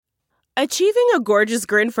Achieving a gorgeous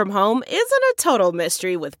grin from home isn't a total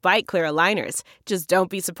mystery with Bite Clear aligners. Just don't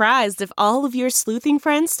be surprised if all of your sleuthing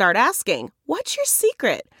friends start asking, "What's your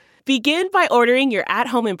secret?" Begin by ordering your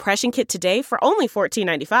at-home impression kit today for only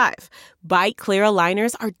 $14.95. Bite Clear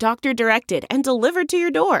aligners are doctor-directed and delivered to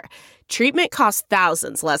your door. Treatment costs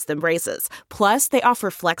thousands less than braces. Plus, they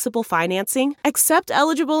offer flexible financing, accept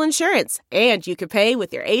eligible insurance, and you can pay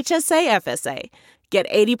with your HSA FSA. Get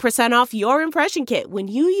 80% off your impression kit when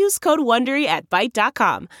you use code WONDERY at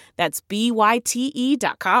Byte.com. That's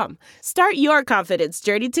BYTE.com. Start your confidence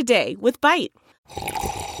journey today with Byte.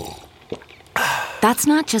 That's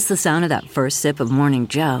not just the sound of that first sip of Morning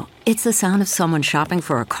Joe. It's the sound of someone shopping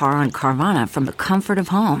for a car on Carvana from the comfort of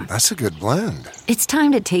home. That's a good blend. It's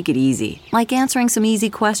time to take it easy, like answering some easy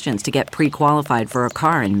questions to get pre-qualified for a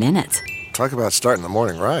car in minutes. Talk about starting the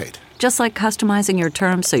morning right. Just like customizing your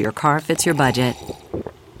terms so your car fits your budget.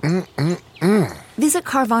 Visit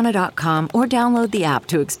Carvana.com or download the app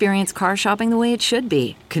to experience car shopping the way it should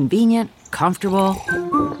be. Convenient, comfortable.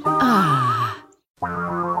 Ah.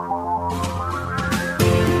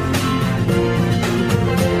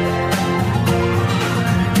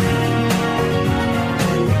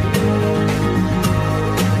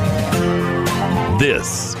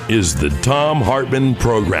 This is the Thom Hartmann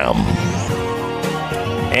Program.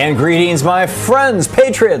 And greetings, my friends,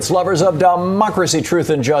 patriots, lovers of democracy, truth,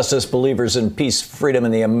 and justice, believers in peace, freedom,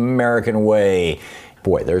 and the American way.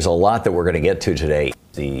 Boy, there's a lot that we're going to get to today.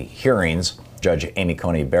 The hearings, Judge Amy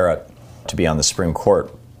Comey Barret to be on the Supreme Court.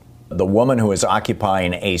 The woman who is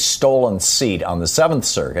occupying a stolen seat on the Seventh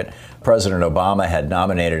Circuit, President Obama had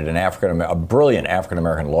nominated a brilliant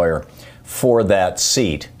African-American lawyer for that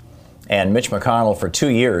seat. And Mitch McConnell, for 2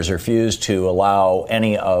 years, refused to allow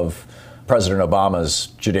any of President Obama's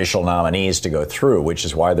judicial nominees to go through, which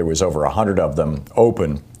is why there was over 100 of them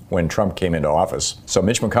open when Trump came into office. So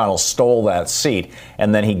Mitch McConnell stole that seat,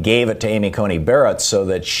 and then he gave it to Amy Coney Barrett so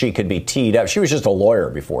that she could be teed up. She was just a lawyer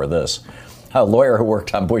before this, a lawyer who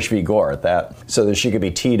worked on Bush v. Gore at that, so that she could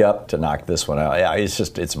be teed up to knock this one out. Yeah,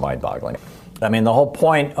 it's mind-boggling. I mean, the whole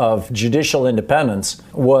point of judicial independence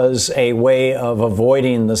was a way of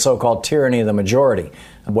avoiding the so-called tyranny of the majority,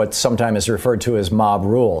 what sometimes is referred to as mob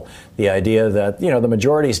rule, the idea that, the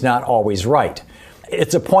majority is not always right.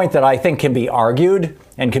 It's a point that I think can be argued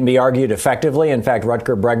and can be argued effectively. In fact,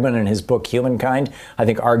 Rutger Bregman in his book Humankind, I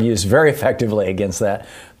think, argues very effectively against that.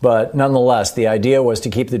 But nonetheless, the idea was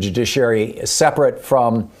to keep the judiciary separate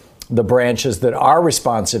from the branches that are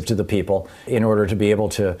responsive to the people in order to be able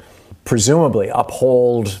to presumably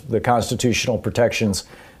uphold the constitutional protections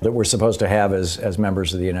that we're supposed to have as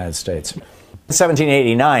members of the United States.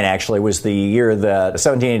 1789 actually was the year that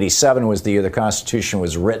 1787 was the year the Constitution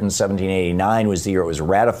was written. 1789 was the year it was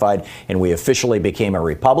ratified and we officially became a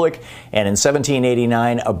republic. And in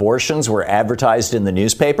 1789, abortions were advertised in the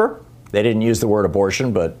newspaper. They didn't use the word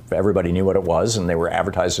abortion, but everybody knew what it was, and they were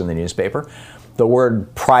advertised in the newspaper. The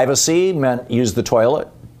word privacy meant use the toilet,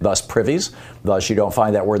 thus privies. Thus, you don't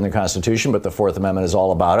find that word in the Constitution, but the Fourth Amendment is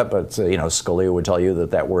all about it. But, Scalia would tell you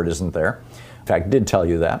that that word isn't there. In fact, did tell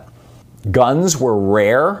you that. Guns were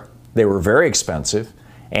rare. They were very expensive.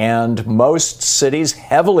 And most cities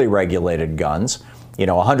heavily regulated guns.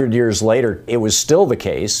 100 years later, it was still the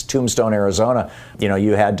case. Tombstone, Arizona,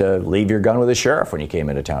 you had to leave your gun with the sheriff when you came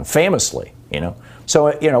into town, famously,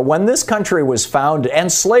 So, when this country was founded,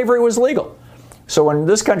 and slavery was legal. So when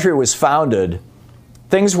this country was founded,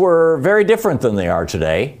 things were very different than they are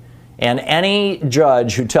today. And any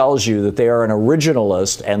judge who tells you that they are an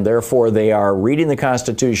originalist and therefore they are reading the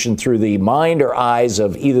Constitution through the mind or eyes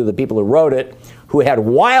of either the people who wrote it, who had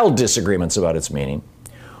wild disagreements about its meaning,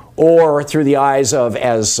 or through the eyes of,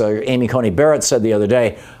 as Amy Coney Barrett said the other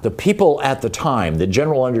day, the people at the time, the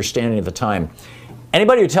general understanding at the time.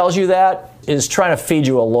 Anybody who tells you that is trying to feed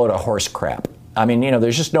you a load of horse crap. I mean,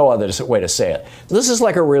 there's just no other way to say it. This is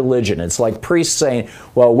like a religion. It's like priests saying,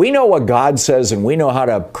 well, we know what God says and we know how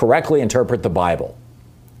to correctly interpret the Bible.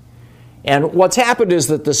 And what's happened is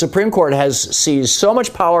that the Supreme Court has seized so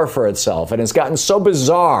much power for itself and it's gotten so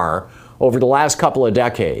bizarre over the last couple of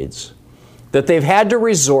decades that they've had to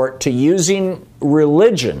resort to using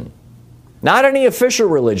religion, not any official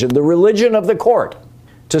religion, the religion of the court,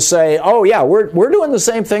 to say, oh, yeah, we're doing the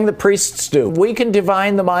same thing that priests do. We can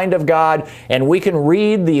divine the mind of God, and we can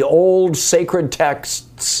read the old sacred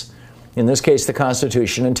texts, in this case the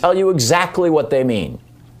Constitution, and tell you exactly what they mean.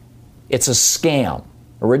 It's a scam.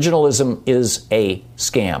 Originalism is a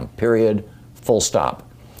scam, period, full stop.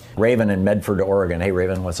 Raven in Medford, Oregon. Hey,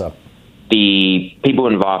 Raven, what's up? The people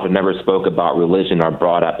involved never spoke about religion or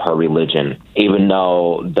brought up her religion, even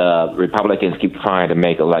though the Republicans keep trying to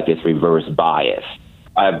make it like it's reverse bias.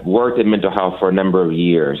 I've worked in mental health for a number of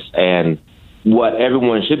years, and what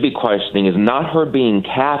everyone should be questioning is not her being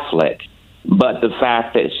Catholic, but the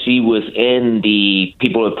fact that she was in the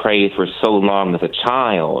People of Praise for so long as a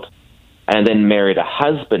child and then married a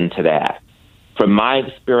husband to that. From my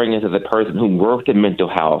experience as a person who worked in mental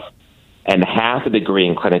health and has a degree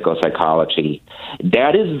in clinical psychology,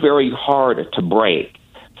 that is very hard to break.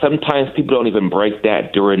 Sometimes people don't even break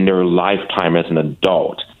that during their lifetime as an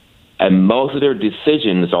adult. And most of their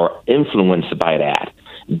decisions are influenced by that.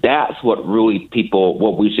 That's what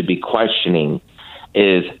what we should be questioning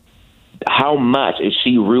is how much is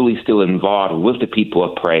she really still involved with the People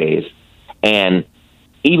of Praise? And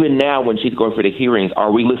even now when she's going for the hearings,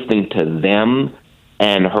 are we listening to them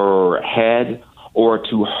and her head or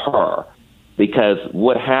to her? Because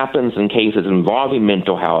what happens in cases involving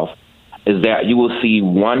mental health is that you will see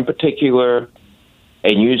one particular,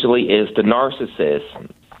 and usually is the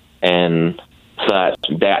narcissist and such,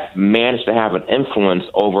 that manage to have an influence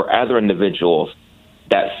over other individuals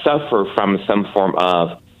that suffer from some form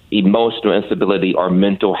of emotional instability or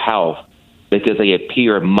mental health because they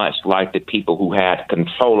appear much like the people who had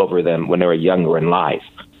control over them when they were younger in life,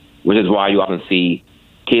 which is why you often see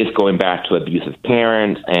kids going back to abusive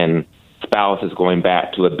parents and spouses going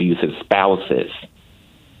back to abusive spouses.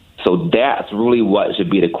 So that's really what should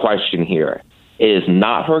be the question here. It is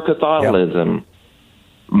not her Catholicism,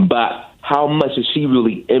 but how much is she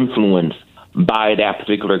really influenced by that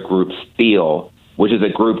particular group still, which is a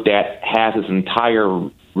group that has its entire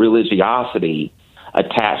religiosity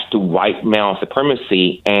attached to white male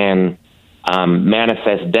supremacy and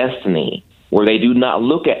manifest destiny, where they do not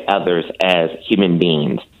look at others as human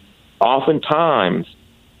beings. Oftentimes,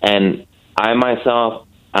 and I myself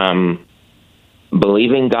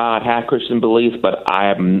believe in God, have Christian beliefs, but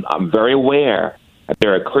I'm very aware that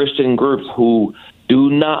there are Christian groups who do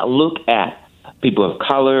not look at people of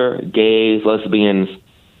color, gays, lesbians,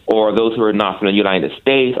 or those who are not from the United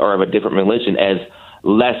States or of a different religion as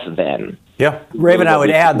less than. Yeah. Raven, I would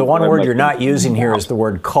add, the one word you're not using here is the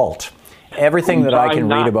word cult. Everything that I can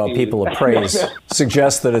read about People of Praise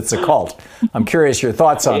suggests that it's a cult. I'm curious your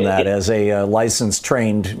thoughts on that as a licensed,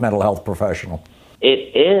 trained mental health professional.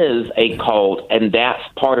 It is a cult, and that's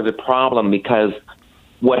part of the problem, because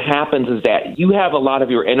what happens is that you have a lot of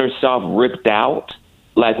your inner self ripped out.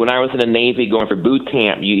 Like when I was in the Navy going for boot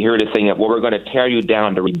camp, you hear the thing of, well, we're going to tear you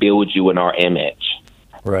down to rebuild you in our image.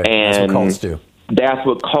 Right, and that's what cults do. That's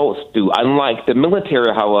what cults do. Unlike the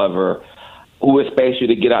military, however, who expects you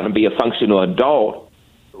to get out and be a functional adult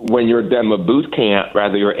when you're done with boot camp,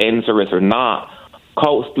 whether you're in service or not,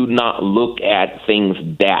 cults do not look at things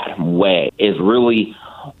that way. It's really,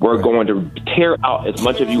 we're going to tear out as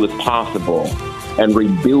much of you as possible and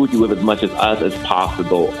rebuild you with as much of us as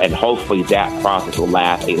possible, and hopefully that process will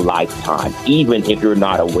last a lifetime, even if you're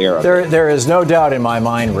not aware of it. There is no doubt in my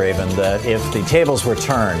mind, Raven, that if the tables were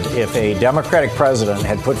turned, if a Democratic president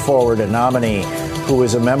had put forward a nominee who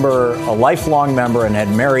was a lifelong member, and had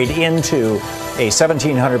married into a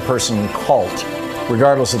 1,700-person cult,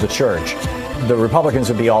 regardless of the church, the Republicans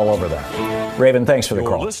would be all over that. Raven, thanks for the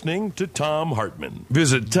call. You're listening to Thom Hartmann.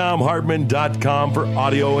 Visit ThomHartmann.com for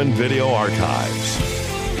audio and video archives.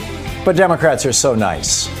 But Democrats are so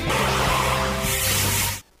nice.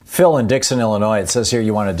 Phil in Dixon, Illinois, it says here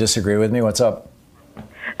you want to disagree with me. What's up?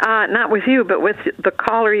 Not with you, but with the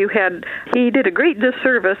caller you had. He did a great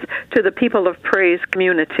disservice to the People of Praise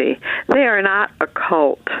community. They are not a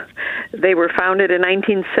cult. They were founded in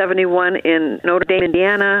 1971 in Notre Dame,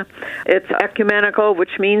 Indiana. It's ecumenical,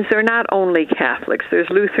 which means they're not only Catholics. There's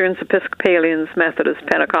Lutherans, Episcopalians, Methodists,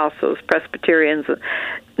 Pentecostals, Presbyterians,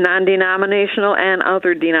 non-denominational and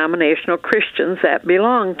other denominational Christians that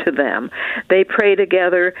belong to them. They pray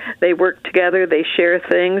together, they work together, they share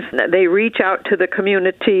things, they reach out to the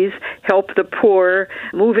communities, help the poor,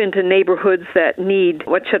 move into neighborhoods that need,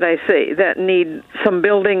 that need some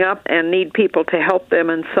building up and need people to help them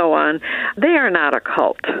and so on. They are not a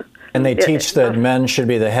cult. And they teach that men should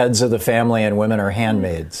be the heads of the family and women are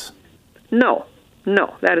handmaids. No,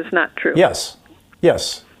 that is not true. Yes,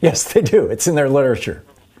 they do. It's in their literature.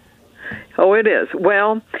 Oh, it is.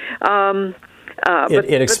 Well, but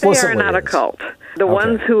they are not a cult. The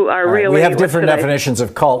ones who are really... We have different definitions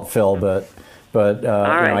of cult, Phil, but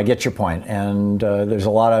right. I get your point. And there's a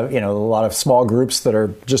lot of small groups that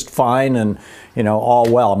are just fine and all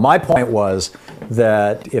well. My point was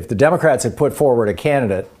that if the Democrats had put forward a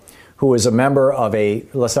candidate who was a member of a,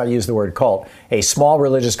 let's not use the word cult, a small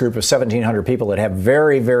religious group of 1,700 people that have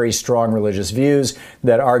very, very strong religious views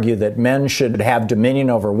that argue that men should have dominion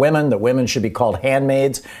over women, that women should be called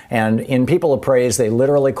handmaids. And in People of Praise, they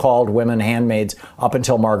literally called women handmaids up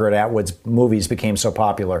until Margaret Atwood's movies became so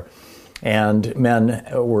popular. And men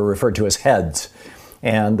were referred to as heads.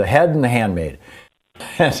 And the head and the handmaid,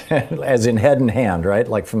 as in head and hand, right?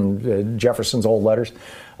 Like from Jefferson's old letters.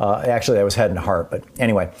 Actually, that was head and heart. But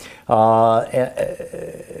anyway, but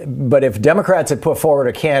if Democrats had put forward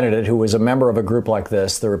a candidate who was a member of a group like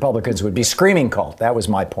this, the Republicans would be screaming cult. That was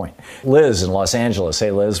my point. Liz in Los Angeles. Hey,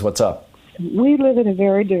 Liz, what's up? We live in a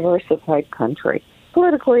very diversified country,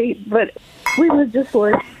 politically, but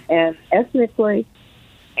religiously and ethnically.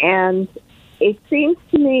 And it seems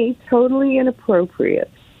to me totally inappropriate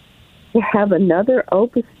to have another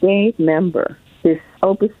Opus Dei member. This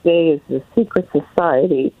Opus Dei is a secret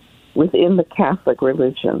society within the Catholic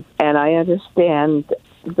religion, and I understand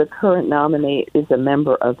the current nominee is a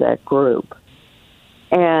member of that group.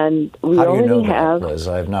 And we How do you already know have. That, Liz?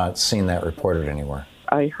 I have not seen that reported anywhere.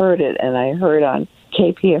 I heard it, and I heard on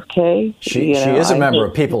KPFK. She is a member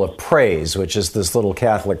of People of Praise, which is this little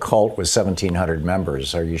Catholic cult with 1,700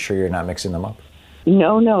 members. Are you sure you're not mixing them up?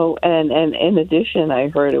 No, and in addition, I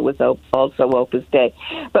heard it was also Opus Dei.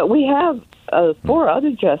 But we have 4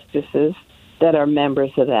 other justices that are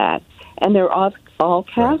members of that, and they're all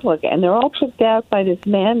Catholic, and they're all picked out by this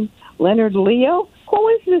man, Leonard Leo. Who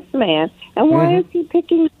is this man, and why is he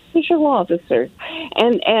picking official officers?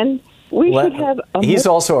 And we should have... He's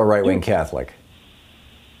also a right-wing Catholic.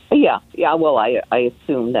 Yeah, well, I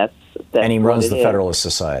assume that's and he runs the is. Federalist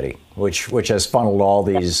Society, which has funneled all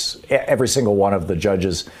these, every single one of the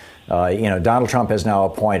judges. Donald Trump has now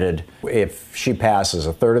appointed, if she passes,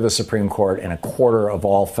 a third of the Supreme Court and a quarter of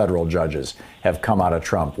all federal judges have come out of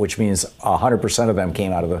Trump, which means 100% of them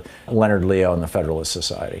came out of the Leonard Leo and the Federalist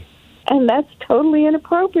Society. And that's totally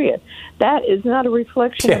inappropriate. That is not a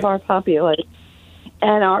reflection of our population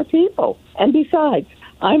and our people. And besides,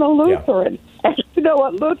 I'm a Lutheran, and you know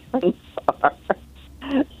what Lutherans are.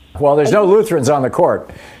 Well, there's no Lutherans on the court.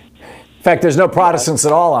 In fact, there's no Protestants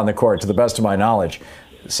at all on the court, to the best of my knowledge.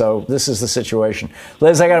 So this is the situation.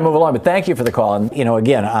 Liz, I got to move along, but thank you for the call. And,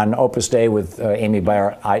 again, on Opus Dei with Amy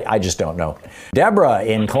Barret, I just don't know. Deborah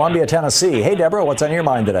in Columbia, Tennessee. Hey, Deborah, what's on your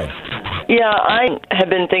mind today? Yeah, I have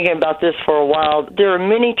been thinking about this for a while. There are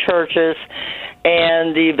many churches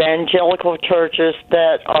and the evangelical churches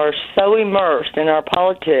that are so immersed in our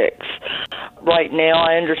politics right now.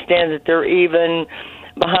 I understand that they're even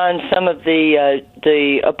behind some of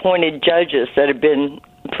the appointed judges that have been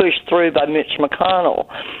pushed through by Mitch McConnell.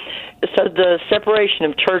 So the separation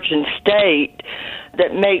of church and state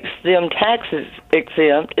that makes them tax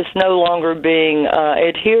exempt is no longer being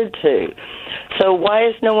adhered to. So why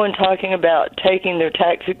is no one talking about taking their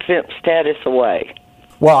tax exempt status away?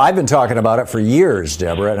 Well, I've been talking about it for years,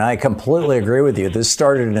 Deborah, and I completely agree with you. This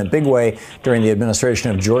started in a big way during the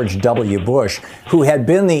administration of George W. Bush, who had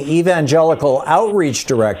been the evangelical outreach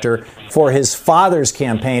director for his father's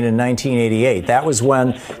campaign in 1988. That was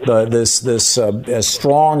when this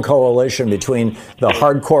strong coalition between the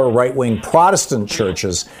hardcore right-wing Protestant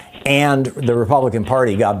churches and the Republican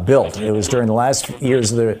Party got built. It was during the last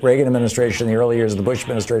years of the Reagan administration, the early years of the Bush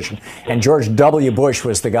administration, and George W. Bush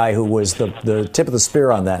was the guy who was the tip of the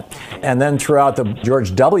spear on that. And then throughout the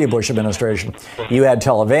George W. Bush administration, you had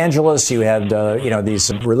televangelists, you had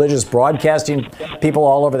these religious broadcasting people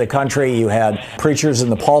all over the country, you had preachers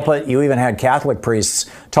in the pulpit, you even had Catholic priests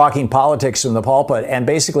talking politics in the pulpit and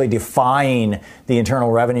basically defying the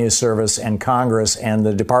Internal Revenue Service and Congress and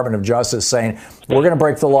the Department of Justice, saying, we're going to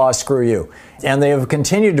break the law, screw you. And they have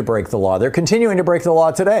continued to break the law. They're continuing to break the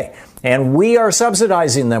law today. And we are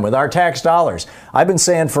subsidizing them with our tax dollars. I've been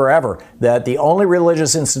saying forever that the only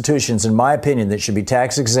religious institutions, in my opinion, that should be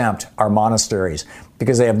tax exempt are monasteries,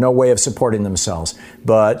 because they have no way of supporting themselves.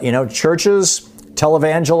 But, churches,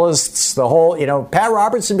 televangelists, the whole, Pat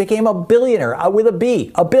Robertson became a billionaire with a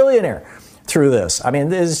B, a billionaire through this. I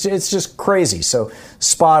mean, it's just crazy. So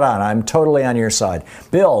spot on. I'm totally on your side.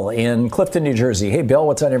 Bill in Clifton, New Jersey. Hey, Bill,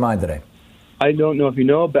 what's on your mind today? I don't know if you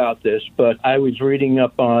know about this, but I was reading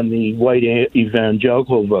up on the white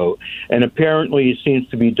evangelical vote, and apparently it seems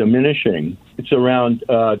to be diminishing. It's around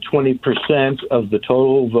 20% of the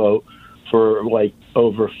total vote for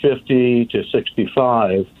over 50 to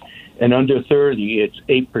 65, and under 30, it's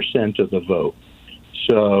 8% of the vote.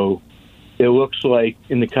 So it looks like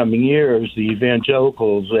in the coming years, the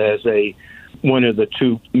evangelicals as one of the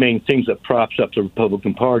two main things that props up the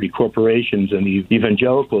Republican Party, corporations and the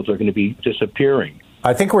evangelicals, are going to be disappearing.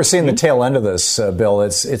 I think we're seeing the tail end of this, Bill.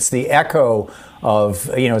 It's the echo of,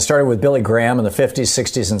 it started with Billy Graham in the 50s,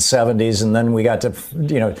 60s, and 70s, and then we got to,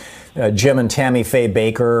 Jim and Tammy Faye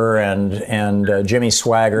Baker and Jimmy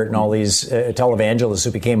Swaggart and all these televangelists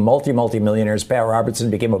who became multi-millionaires. Pat Robertson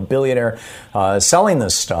became a billionaire selling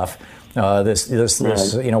this stuff. This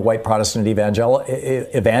white Protestant evangelical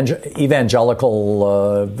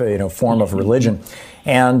form of religion.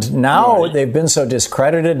 And now they've been so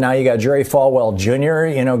discredited. Now you got Jerry Falwell Jr.,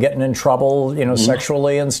 getting in trouble,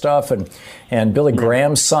 sexually and stuff. And Billy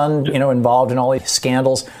Graham's son, involved in all these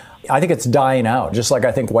scandals. I think it's dying out, just like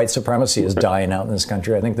I think white supremacy is dying out in this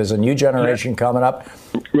country. I think there's a new generation coming up.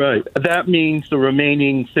 Right. That means the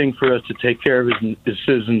remaining thing for us to take care of is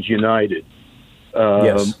Citizens United.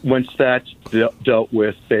 Yes. Once that's dealt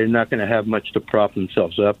with, they're not going to have much to prop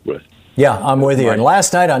themselves up with. Yeah, I'm with you. And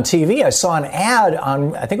last night on TV, I saw an ad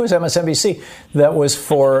on, I think it was MSNBC, that was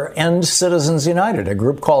for End Citizens United, a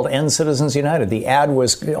group called End Citizens United. The ad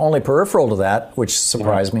was only peripheral to that, which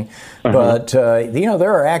surprised me. But,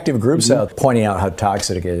 there are active groups out pointing out how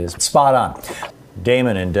toxic it is. Spot on.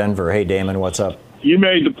 Damon in Denver. Hey, Damon, what's up? You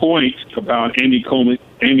made the point about Amy Comey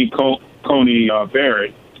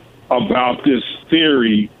Barret about this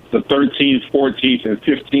theory, the 13th, 14th, and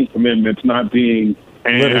 15th Amendments not being...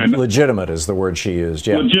 legitimate is the word she used,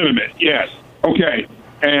 yeah. Legitimate, yes. Okay.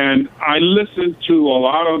 And I listened to a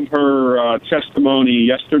lot of her testimony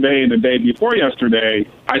yesterday and the day before yesterday.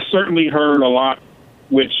 I certainly heard a lot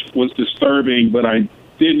which was disturbing, but I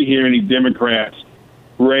didn't hear any Democrats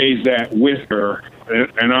raise that with her.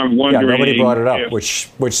 And I'm wondering... Yeah, nobody brought it up, which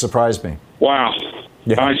surprised me. Wow.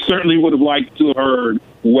 Yeah. I certainly would have liked to have heard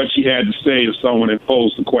what she had to say if someone had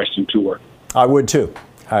posed the question to her. I would, too.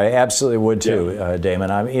 I absolutely would too,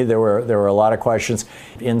 Damon. There were a lot of questions.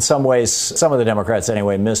 In some ways, some of the Democrats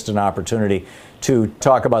anyway missed an opportunity to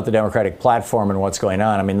talk about the Democratic platform and what's going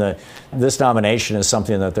on. I mean, this nomination is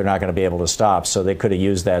something that they're not going to be able to stop, so they could have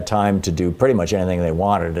used that time to do pretty much anything they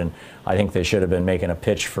wanted. And I think they should have been making a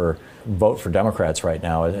pitch for vote for Democrats right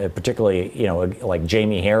now, particularly like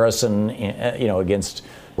Jamie Harrison, against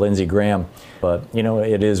Lindsey Graham. But,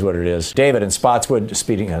 it is what it is. David in Spotswood,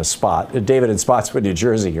 David in Spotswood, New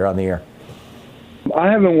Jersey, you're on the air.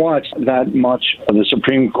 I haven't watched that much of the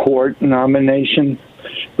Supreme Court nomination,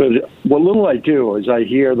 but what little I do is I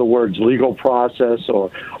hear the words legal process,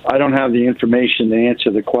 or I don't have the information to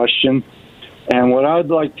answer the question. And what I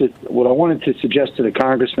wanted to suggest to the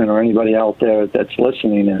congressman or anybody out there that's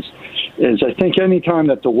listening is I think any time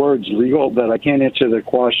that the word's legal, that I can't answer the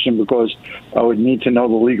question because I would need to know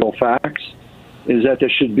the legal facts, is that there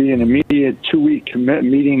should be an immediate 2-week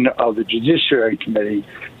meeting of the Judiciary Committee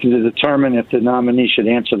to determine if the nominee should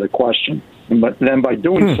answer the question. But then by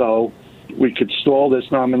doing so, we could stall this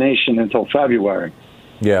nomination until February.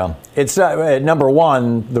 Yeah. It's number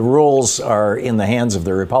one, the rules are in the hands of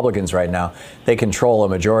the Republicans right now. They control a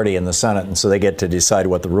majority in the Senate, and so they get to decide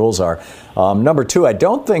what the rules are. Number two, I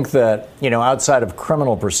don't think that, outside of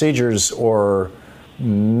criminal procedures or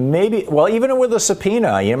maybe, even with a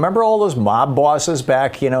subpoena, you remember all those mob bosses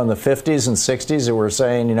back, in the 50s and 60s that were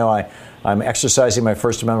saying, I'm exercising my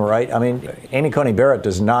First Amendment right. I mean, Amy Coney Barrett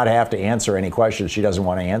does not have to answer any questions she doesn't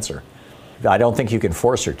want to answer. I don't think you can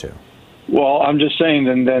force her to. Well, I'm just saying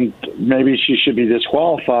then maybe she should be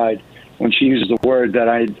disqualified when she uses the word that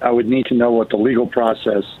I would need to know what the legal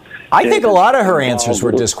process I think a lot of her answers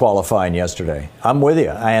were disqualifying yesterday. I'm with you.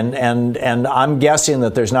 And I'm guessing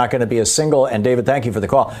that there's not going to be a single, and David, thank you for the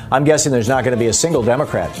call. I'm guessing there's not going to be a single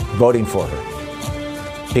Democrat voting for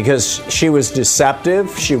her because she was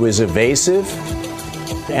deceptive, she was evasive,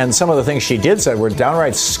 and some of the things she did say were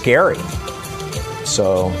downright scary.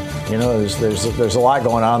 So, there's a lot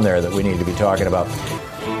going on there that we need to be talking about.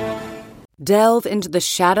 Delve into the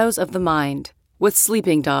shadows of the mind with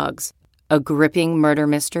Sleeping Dogs, a gripping murder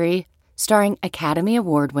mystery starring Academy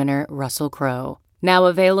Award winner Russell Crowe. Now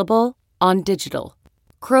available on digital.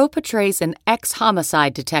 Crowe portrays an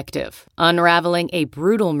ex-homicide detective unraveling a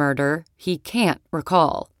brutal murder he can't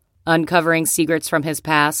recall. Uncovering secrets from his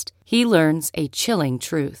past, he learns a chilling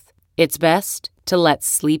truth. It's best to let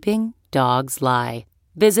sleeping dogs lie.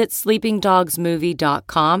 Visit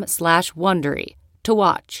sleepingdogsmovie.com/Wondery to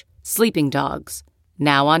watch Sleeping Dogs,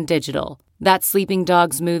 now on digital. That's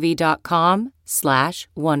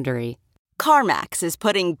sleepingdogsmovie.com/Wondery. CarMax is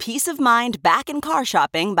putting peace of mind back in car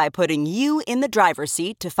shopping by putting you in the driver's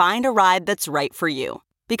seat to find a ride that's right for you.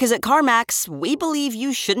 Because at CarMax, we believe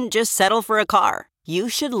you shouldn't just settle for a car. You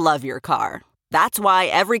should love your car. That's why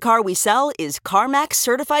every car we sell is CarMax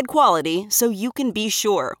certified quality, so you can be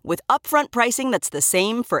sure with upfront pricing that's the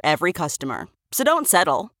same for every customer. So don't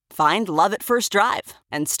settle. Find love at first drive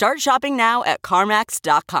and start shopping now at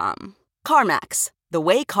CarMax.com. CarMax, the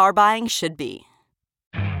way car buying should be.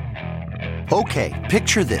 Okay,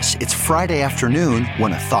 picture this. It's Friday afternoon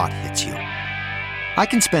when a thought hits you. I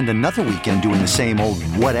can spend another weekend doing the same old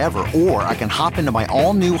whatever, or I can hop into my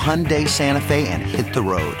all-new Hyundai Santa Fe and hit the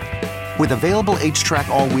road. With available H-Track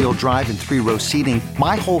all-wheel drive and 3-row seating,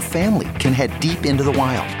 my whole family can head deep into the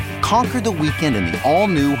wild. Conquer the weekend in the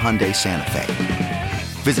all-new Hyundai Santa Fe.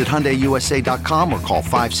 Visit HyundaiUSA.com or call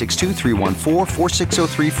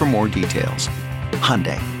 562-314-4603 for more details.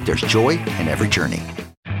 Hyundai, there's joy in every journey.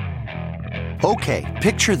 Okay,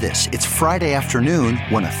 picture this. It's Friday afternoon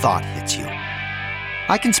when a thought hits you.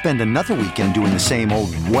 I can spend another weekend doing the same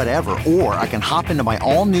old whatever, or I can hop into my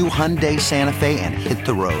all-new Hyundai Santa Fe and hit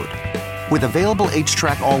the road. With available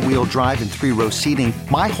H-Track all-wheel drive and 3-row seating,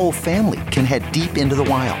 my whole family can head deep into the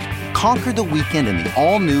wild. Conquer the weekend in the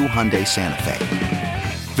all-new Hyundai Santa Fe.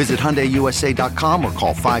 Visit HyundaiUSA.com or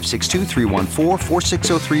call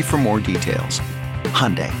 562-314-4603 for more details.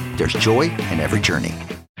 Hyundai, there's joy in every journey.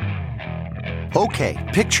 Okay,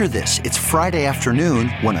 picture this. It's Friday afternoon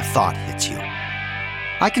when a thought hits you.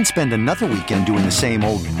 I can spend another weekend doing the same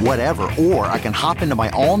old whatever, or I can hop into my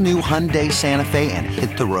all-new Hyundai Santa Fe and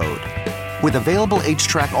hit the road. With available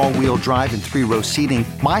H-Track all-wheel drive and 3-row seating,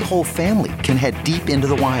 my whole family can head deep into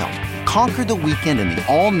the wild. Conquer the weekend in the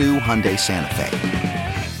all-new Hyundai Santa Fe.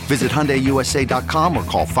 Visit HyundaiUSA.com or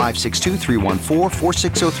call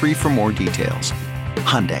 562-314-4603 for more details.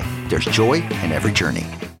 Hyundai, there's joy in every journey.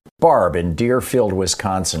 Barb in Deerfield,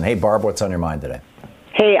 Wisconsin. Hey, Barb, what's on your mind today?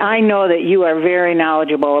 Hey, I know that you are very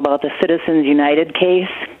knowledgeable about the Citizens United case,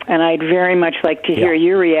 and I'd very much like to hear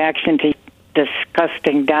your reaction to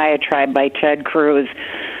disgusting diatribe by Ted Cruz,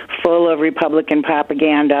 full of Republican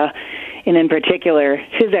propaganda, and in particular,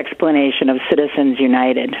 his explanation of Citizens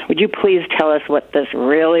United. Would you please tell us what this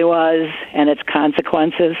really was and its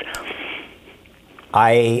consequences?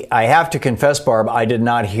 I have to confess, Barb, I did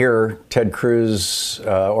not hear Ted Cruz,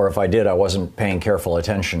 or if I did, I wasn't paying careful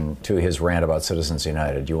attention to his rant about Citizens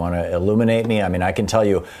United. Do you want to illuminate me? I mean, I can tell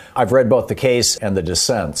you, I've read both the case and the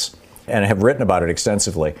dissents, and have written about it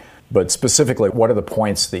extensively. But specifically, what are the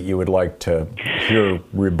points that you would like to hear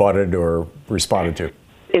rebutted or responded to?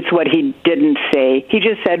 It's what he didn't say. He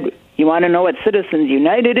just said, you want to know what Citizens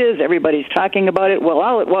United is? Everybody's talking about it. Well,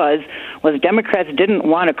 all it was Democrats didn't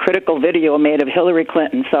want a critical video made of Hilary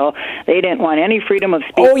Clinton, so they didn't want any freedom of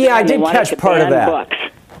speech. Oh, yeah, I did catch part of that. Books.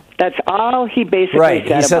 That's all he basically said. Right,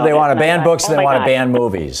 he said they want to ban books and they want to ban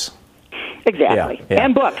movies. Exactly. Yeah.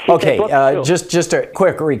 And books. Okay, just a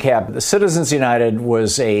quick recap. The Citizens United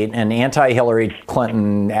was an anti-Hillary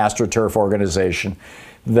Clinton AstroTurf organization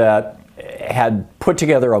that had put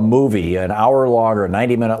together a movie, an hour-long or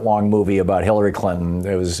 90-minute-long movie about Hillary Clinton.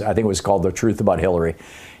 I think it was called The Truth About Hillary.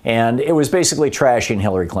 And it was basically trashing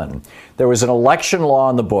Hillary Clinton. There was an election law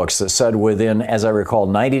in the books that said within, as I recall,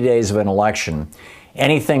 90 days of an election,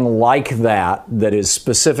 anything like that is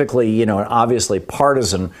specifically, obviously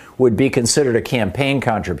partisan would be considered a campaign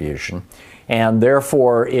contribution. And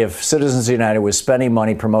therefore, if Citizens United was spending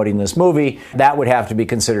money promoting this movie, that would have to be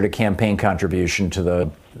considered a campaign contribution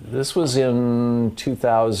to this was in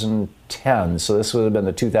 2010, so this would have been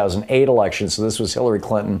the 2008 election. So this was Hillary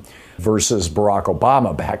Clinton versus Barack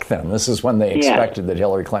Obama back then. This is when they expected that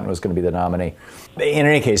Hillary Clinton was going to be the nominee. In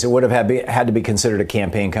any case, it would have had to be considered a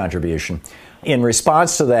campaign contribution. In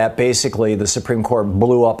response to that, basically, the Supreme Court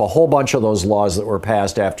blew up a whole bunch of those laws that were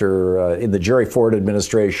passed after in the Jerry Ford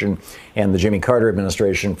administration and the Jimmy Carter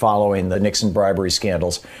administration following the Nixon bribery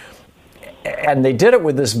scandals. And they did it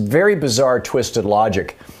with this very bizarre, twisted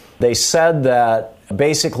logic. They said that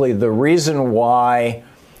basically the reason why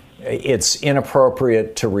it's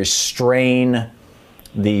inappropriate to restrain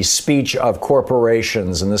the speech of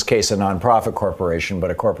corporations, in this case a nonprofit corporation, but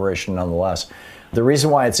a corporation nonetheless, the reason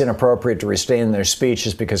why it's inappropriate to restrain their speech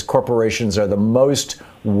is because corporations are the most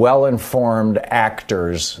well-informed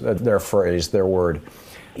actors, their phrase, their word,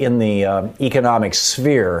 in the economic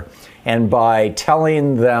sphere. And by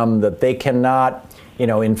telling them that they cannot,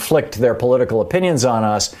 inflict their political opinions on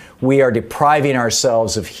us, we are depriving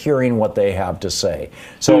ourselves of hearing what they have to say.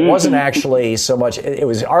 So it wasn't actually so much, it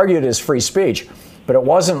was argued as free speech, but it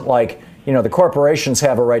wasn't like, the corporations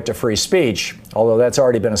have a right to free speech, although that's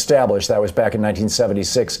already been established. That was back in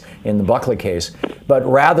 1976 in the Buckley case. But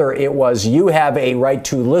rather, it was you have a right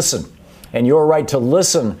to listen. And your right to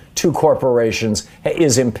listen to corporations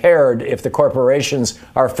is impaired if the corporations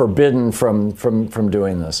are forbidden from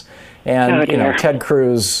doing this. And Ted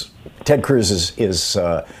Cruz is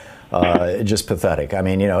Just pathetic. I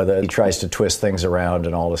mean, he tries to twist things around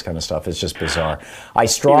and all this kind of stuff. It's just bizarre. I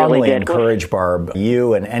strongly encourage, Barb,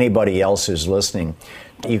 you and anybody else who's listening,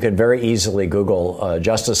 you could very easily Google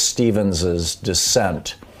Justice Stevens's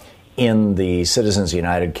dissent in the Citizens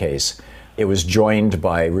United case. It was joined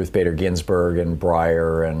by Ruth Bader Ginsburg and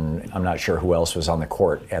Breyer, and I'm not sure who else was on the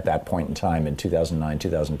court at that point in time in 2009,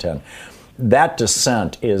 2010. That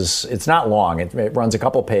dissent it's not long. It runs a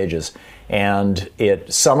couple pages, and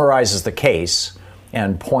it summarizes the case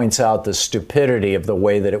and points out the stupidity of the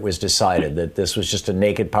way that it was decided, that this was just a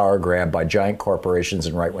naked power grab by giant corporations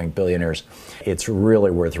and right-wing billionaires. It's really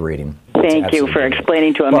worth reading. Thank you for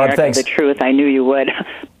explaining to America the truth. I knew you would.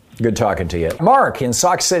 Good talking to you. Mark in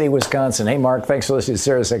Sauk City, Wisconsin. Hey, Mark, thanks for listening to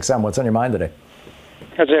Sirius XM. What's on your mind today?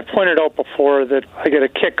 As I pointed out before, that I get a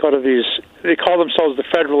kick out of these. They call themselves the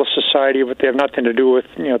Federalist Society, but they have nothing to do with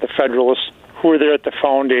the Federalists who were there at the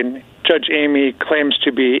founding. Judge Amy claims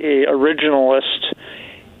to be a originalist,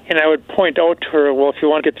 and I would point out to her, well, if you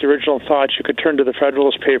want to get the original thoughts, you could turn to the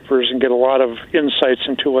Federalist Papers and get a lot of insights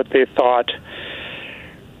into what they thought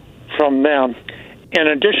from them. And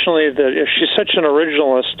additionally, that if she's such an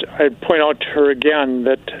originalist, I'd point out to her again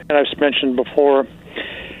that, and I've mentioned before,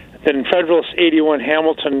 that in Federalist 81,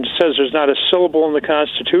 Hamilton says there's not a syllable in the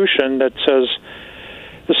Constitution that says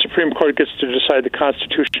the Supreme Court gets to decide the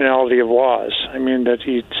constitutionality of laws. I mean, that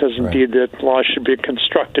he says indeed that laws should be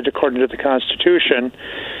constructed according to the Constitution.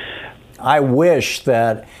 I wish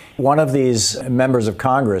that one of these members of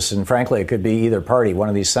Congress, and frankly it could be either party, one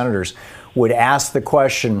of these senators, would ask the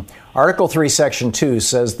question, Article 3, Section 2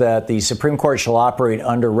 says that the Supreme Court shall operate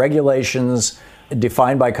under regulations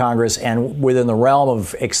defined by Congress and within the realm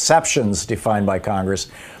of exceptions defined by Congress.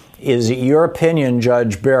 Is it your opinion,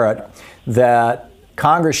 Judge Barrett, that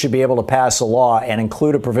Congress should be able to pass a law and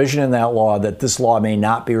include a provision in that law that this law may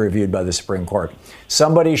not be reviewed by the Supreme Court?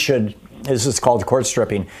 Somebody should, this is called court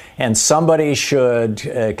stripping, and somebody should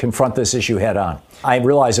confront this issue head on. I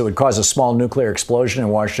realize it would cause a small nuclear explosion in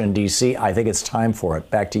Washington, D.C. I think it's time for it.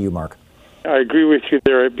 Back to you, Mark. I agree with you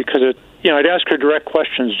there because I'd ask her direct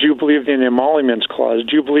questions. Do you believe in the Emoluments Clause?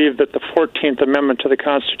 Do you believe that the 14th Amendment to the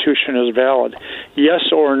Constitution is valid?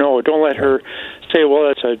 Yes or no. Don't let her say,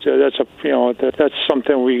 well, that's something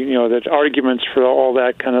that arguments for all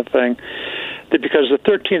that kind of thing. Because the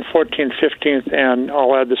 13th, 14th, 15th, and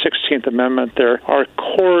I'll add the 16th Amendment there are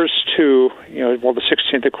cores to, the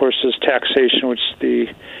 16th, of course, is taxation, which the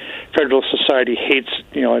Federalist Society hates,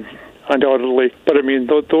 undoubtedly. But I mean,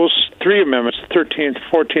 those three amendments, the 13th,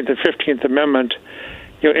 14th, and 15th Amendment,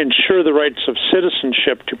 ensure the rights of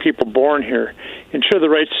citizenship to people born here, ensure the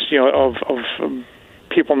rights, of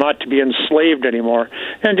people not to be enslaved anymore.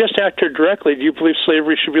 And just ask her directly, do you believe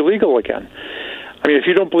slavery should be legal again? I mean, if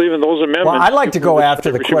you don't believe in those amendments... Well, I'd like to go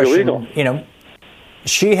after the question.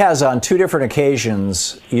 She has on two different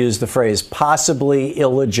occasions used the phrase possibly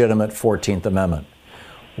illegitimate 14th Amendment.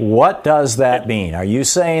 What does that mean? Are you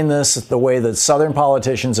saying this the way that Southern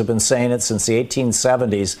politicians have been saying it since the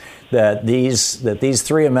 1870s, that these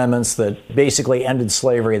three amendments that basically ended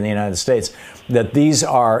slavery in the United States, that these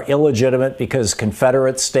are illegitimate because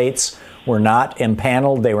Confederate states were not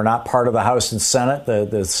impaneled, they were not part of the House and Senate,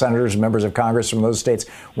 the senators and members of Congress from those states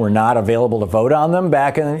were not available to vote on them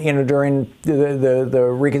back in during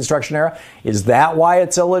the Reconstruction era? Is that why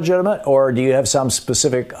it's illegitimate, or do you have some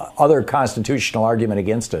specific other constitutional argument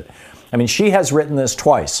against it? I mean, she has written this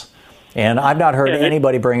twice, and I've not heard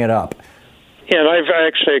anybody bring it up. And I've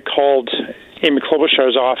actually called Amy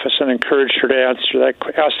Klobuchar's office and encouraged her to ask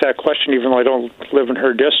that question, even though I don't live in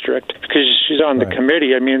her district, because she's on the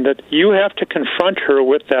committee. I mean, that you have to confront her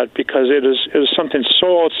with that because it is something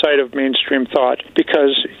so outside of mainstream thought.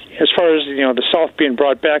 Because as far as the South being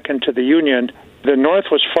brought back into the Union, the North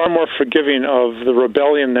was far more forgiving of the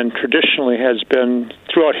rebellion than traditionally has been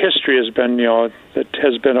throughout history. That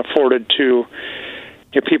has been afforded to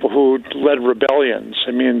people who led rebellions.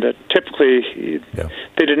 I mean, that typically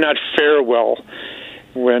they did not fare well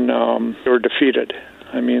when they were defeated.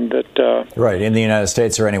 I mean, that... right, in the United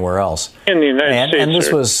States or anywhere else. In the United States. And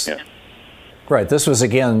this was... Yeah. Right, this was,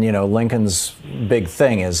 again, Lincoln's big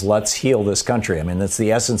thing is let's heal this country. I mean, that's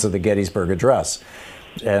the essence of the Gettysburg Address.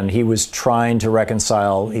 And he was trying to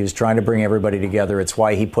reconcile, he was trying to bring everybody together. It's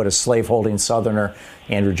why he put a slaveholding Southerner,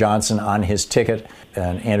 Andrew Johnson, on his ticket.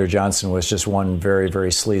 And Andrew Johnson was just one very,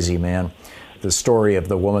 very sleazy man. The story of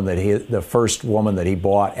the first woman that he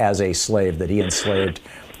bought as a slave, that he enslaved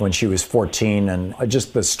when she was 14. And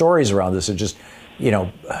just the stories around this are just,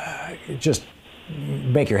 just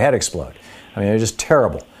make your head explode. I mean, they're just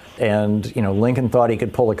terrible. And, Lincoln thought he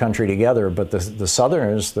could pull the country together, but the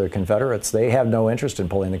Southerners, the Confederates, they have no interest in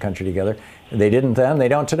pulling the country together. They didn't then, they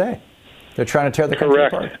don't today. They're trying to tear the country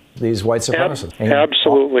apart, these white supremacists.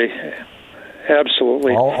 Absolutely.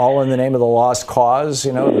 Absolutely. All in the name of the lost cause,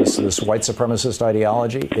 this white supremacist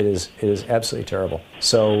ideology. It is absolutely terrible.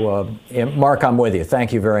 So, Mark, I'm with you.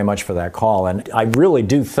 Thank you very much for that call. And I really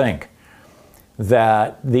do think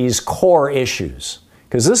that these core issues,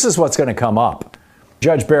 because this is what's going to come up.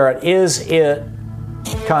 Judge Barrett, is it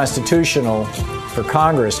constitutional for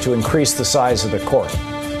Congress to increase the size of the court?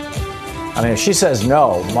 I mean, if she says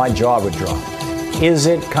no, my jaw would drop. Is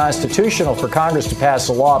it constitutional for Congress to pass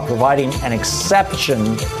a law providing an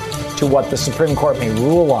exception to what the Supreme Court may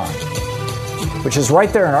rule on, which is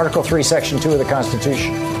right there in Article 3, Section 2 of the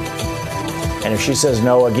Constitution? And if she says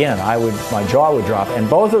no again, my jaw would drop. And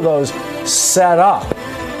both of those set up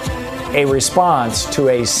a response to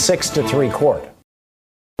a 6-3 court.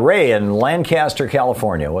 Ray in Lancaster,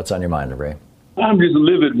 California. What's on your mind, Ray? I'm just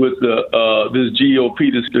livid with this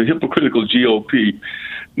GOP, this hypocritical GOP.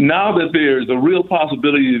 Now that there's a real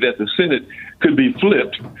possibility that the Senate could be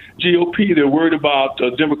flipped, GOP, they're worried about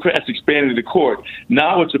Democrats expanding the court.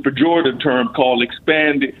 Now it's a pejorative term called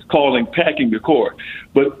packing the court.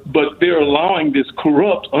 But they're allowing this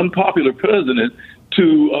corrupt, unpopular president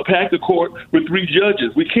to pack the court with 3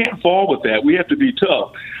 judges. We can't fall with that. We have to be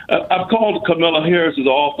tough. I've called Kamala Harris's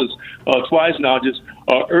office twice now, just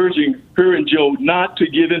urging her and Joe not to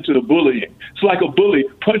give into the bullying. It's like a bully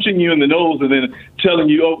punching you in the nose and then telling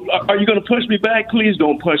you, "Oh, are you going to punch me back? Please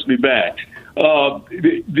don't punch me back."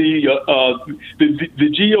 The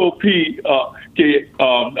GOP.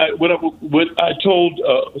 What I told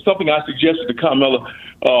something I suggested to Kamala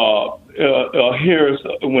Harris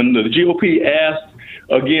when the GOP asked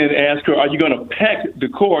her, "Are you going to pack the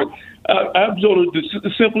court?" I told her to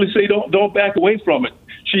simply say, "Don't back away from it."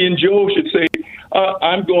 She and Joe should say,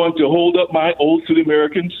 "I'm going to hold up my oath to the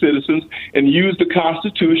American citizens and use the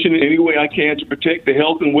Constitution in any way I can to protect the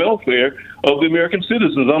health and welfare of the American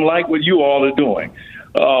citizens, unlike what you all are doing."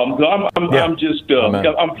 I'm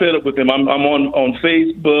fed up with them. I'm on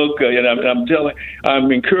Facebook and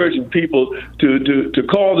I'm encouraging people to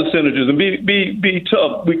call the senators and be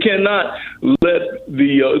tough. We cannot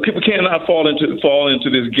fall into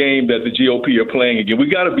this game that the GOP are playing again. We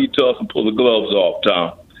got to be tough and pull the gloves off,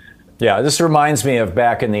 Tom. Yeah, this reminds me of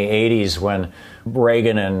back in the 80s when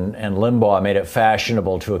Reagan and Limbaugh made it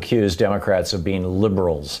fashionable to accuse Democrats of being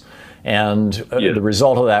liberals. And the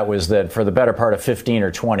result of that was that for the better part of 15 or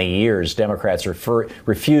 20 years, Democrats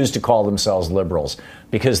refused to call themselves liberals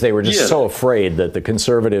because they were just so afraid that the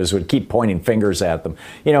conservatives would keep pointing fingers at them.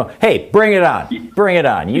 Hey, bring it on. Bring it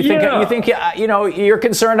on. You think you're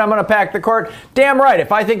concerned I'm going to pack the court? Damn right.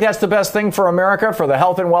 If I think that's the best thing for America, for the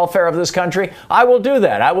health and welfare of this country, I will do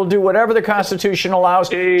that. I will do whatever the Constitution allows,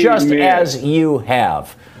 just as you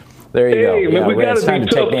have. There you go. Yeah, we got to be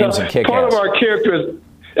tough. Part of our character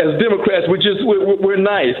as Democrats, we're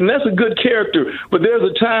nice, and that's a good character. But there's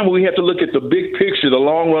a time when we have to look at the big picture, the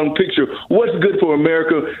long run picture. What's good for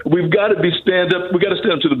America? We've got to stand up. We've got to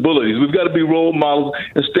stand up to the bullies. We've got to be role models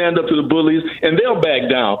and stand up to the bullies, and they'll back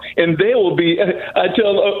down. And they will be. I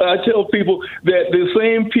tell people that the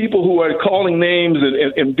same people who are calling names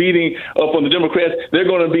and beating up on the Democrats, they're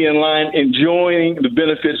going to be in line enjoying the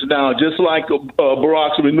benefits now, just like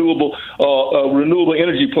Barack's renewable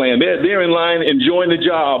energy plan. They're in line enjoying the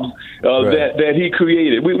job that he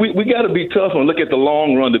created. We got to be tough and look at the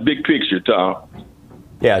long run, the big picture, Tom.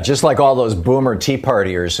 Yeah, just like all those boomer Tea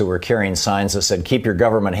Partiers who were carrying signs that said, "Keep your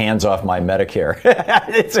government hands off my Medicare."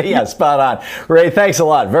 Yeah, spot on. Ray, thanks a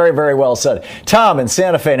lot. Very, very well said. Tom in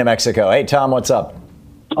Santa Fe, New Mexico. Hey, Tom, what's up?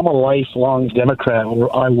 I'm a lifelong Democrat,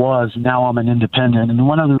 or I was. Now I'm an independent. And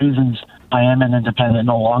one of the reasons I am an independent,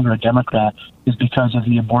 no longer a Democrat, is because of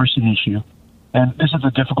the abortion issue. And this is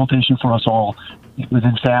a difficult issue for us all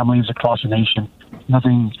within families across the nation.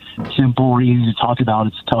 Nothing simple or easy to talk about.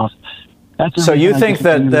 It's tough. So you think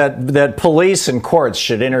that police and courts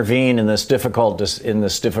should intervene in this difficult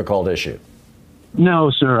issue? No,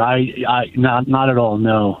 sir. I not at all.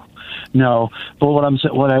 No.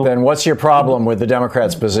 But then what's your problem with the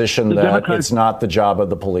Democrats' position that it's not the job of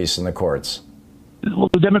the police and the courts? Well,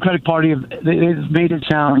 the Democratic Party they've made it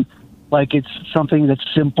sound like it's something that's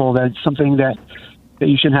simple, that it's something that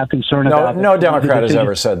you shouldn't have concern about. No Democrat has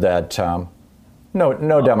ever said that, Tom.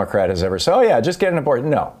 No Democrat has ever said, "Oh yeah, just get an abortion."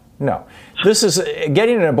 No. This is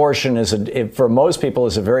getting an abortion for most people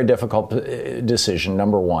is a very difficult decision.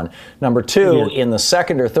 Number one. Number two, in the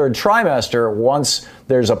second or third trimester, once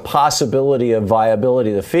there's a possibility of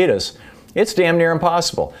viability of the fetus, It's damn near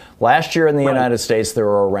impossible. Last year in the United States, there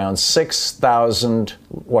were around 6,000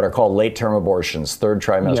 what are called late-term abortions, third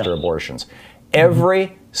trimester abortions.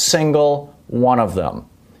 Every single one of them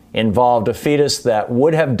involved a fetus that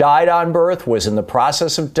would have died on birth, was in the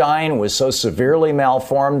process of dying, was so severely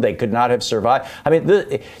malformed they could not have survived. I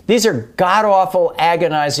mean, these are god-awful,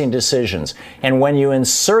 agonizing decisions. And when you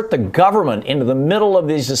insert the government into the middle of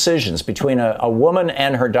these decisions between a woman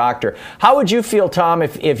and her doctor, how would you feel, Tom,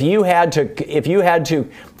 if you had to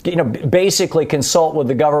basically consult with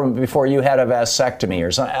the government before you had a vasectomy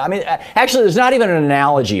or something? I mean, actually, there's not even an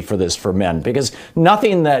analogy for this for men, because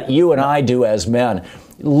nothing that you and I do as men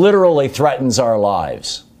literally threatens our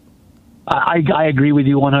lives. I agree with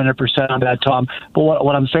you 100% on that, Tom. But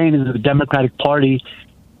what I'm saying is that the Democratic Party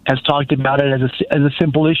has talked about it as a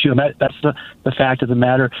simple issue, and that's the fact of the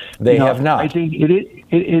matter. They have not. I think it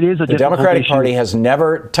is a. The Democratic Party has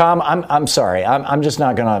never. Tom, I'm sorry. I'm just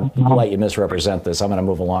not going to let you misrepresent this. I'm going to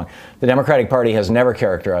move along. The Democratic Party has never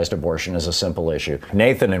characterized abortion as a simple issue.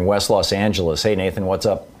 Nathan in West Los Angeles. Hey, Nathan, what's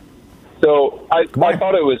up? So I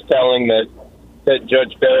thought it was telling that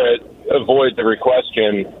Judge Barrett avoids every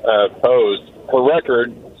question posed. Her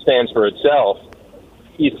record stands for itself.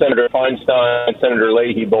 Senator Feinstein, Senator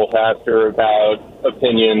Leahy both asked her about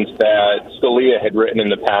opinions that Scalia had written in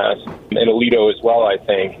the past, and Alito as well, I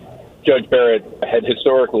think. Judge Barrett had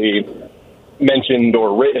historically mentioned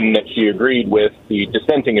or written that she agreed with the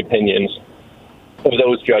dissenting opinions of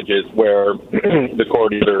those judges where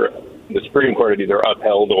the Supreme Court had either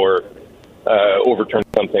upheld or overturned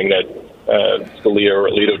something that Scalia or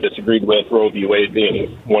Alito disagreed with, Roe v. Wade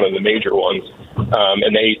being one of the major ones,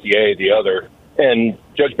 and the ACA the other. And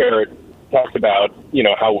Judge Barrett talked about,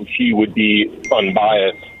 how she would be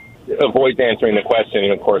unbiased, avoids answering the question.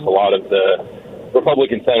 And, of course, a lot of the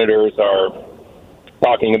Republican senators are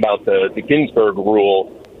talking about the Ginsburg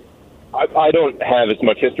rule. I don't have as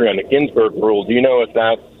much history on the Ginsburg rule. Do you know if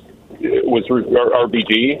that was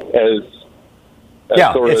RBG as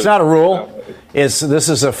Yeah, it's not a rule. This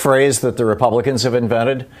is a phrase that the Republicans have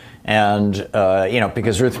invented. And,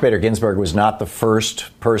 because Ruth Bader Ginsburg was not the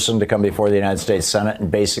first person to come before the United States Senate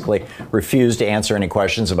and basically refused to answer any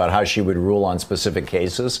questions about how she would rule on specific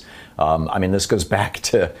cases. This goes back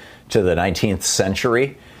to the 19th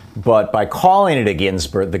century. But by calling it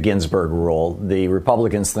the Ginsburg rule, the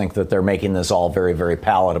Republicans think that they're making this all very, very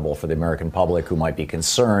palatable for the American public, who might be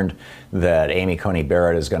concerned that Amy Coney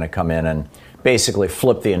Barrett is going to come in and basically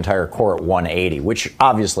flip the entire court 180, which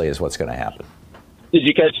obviously is what's going to happen. Did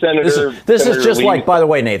you catch Senator? This is just like, by the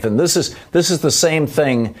way, Nathan, this is the same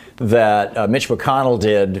thing that Mitch McConnell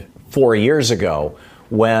did 4 years ago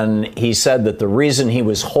when he said that the reason he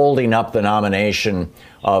was holding up the nomination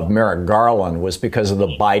of Merrick Garland was because of the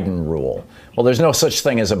Biden rule. Well, there's no such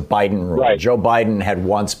thing as a Biden rule. Right. Joe Biden had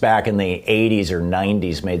once back in the 80s or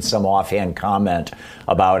 90s made some offhand comment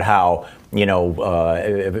about how,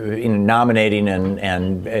 nominating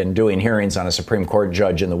and doing hearings on a Supreme Court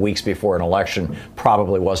judge in the weeks before an election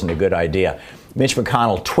probably wasn't a good idea. Mitch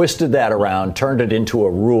McConnell twisted that around, turned it into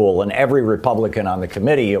a rule, and every Republican on the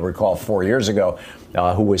committee, you'll recall 4 years ago,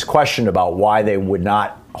 who was questioned about why they would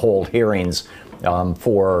not hold hearings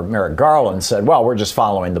for Merrick Garland said, well, we're just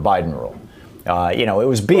following the Biden rule. It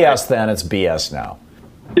was BS then, it's BS now.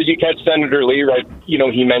 Did you catch Senator Lee, right?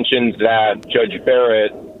 He mentioned that Judge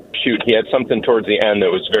Barrett, he had something towards the end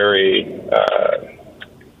that was very,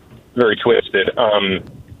 very twisted.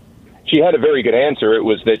 She had a very good answer. It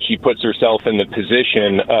was that she puts herself in the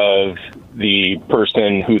position of the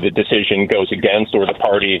person who the decision goes against, or the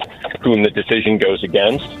party whom the decision goes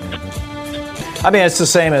against. It's the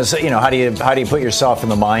same as, how do you put yourself in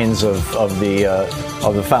the minds of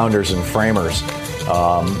the founders and framers?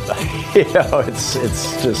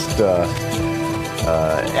 It's just.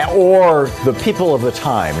 Or the people of the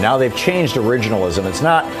time. Now they've changed originalism. It's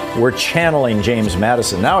not we're channeling James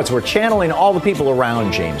Madison. Now it's we're channeling all the people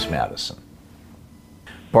around James Madison.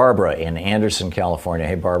 Barbara in Anderson, California.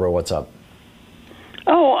 Hey, Barbara, what's up?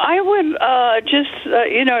 Oh, I would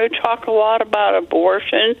talk a lot about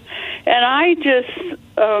abortion, and I just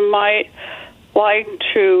might like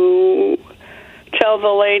to tell the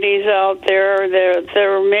ladies out there that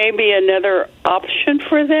there may be another option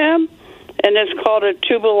for them. And it's called a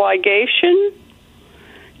tubal ligation.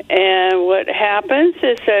 And what happens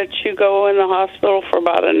is that you go in the hospital for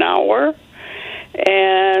about an hour,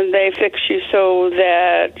 and they fix you so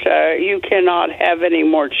that you cannot have any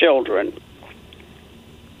more children.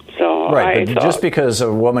 So right, but just because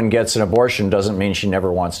a woman gets an abortion doesn't mean she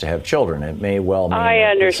never wants to have children. It may well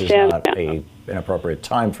mean this is not an appropriate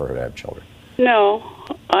time for her to have children. No,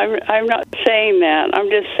 I'm not saying that. I'm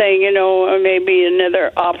just saying, maybe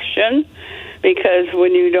another option, because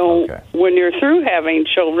when you're through having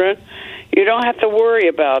children, you don't have to worry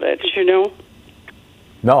about it,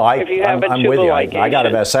 No, I'm with you. I got a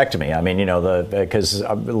ligation. vasectomy. I mean, because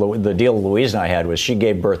the deal Louise and I had was she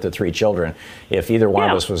gave birth to 3 children. If either one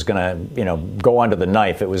of us was going to, go under the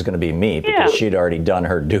knife, it was going to be me, because she'd already done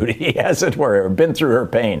her duty, as it were, or been through her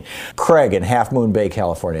pain. Craig in Half Moon Bay,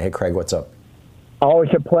 California. Hey, Craig, what's up?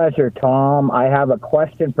 Always a pleasure, Tom. I have a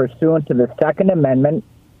question pursuant to the Second Amendment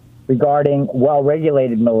regarding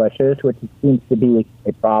well-regulated militias, which seems to be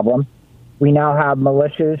a problem. We now have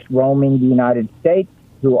militias roaming the United States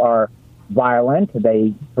who are violent.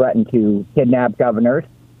 They threaten to kidnap governors.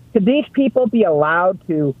 Could these people be allowed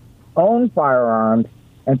to own firearms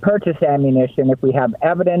and purchase ammunition if we have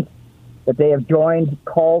evidence that they have joined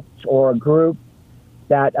cults or groups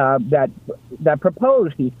that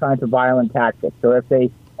propose these kinds of violent tactics? Or if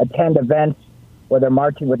they attend events where they're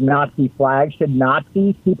marching with Nazi flags, should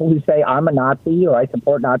Nazis, people who say I'm a Nazi or I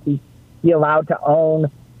support Nazis, be allowed to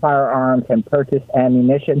own firearms and purchase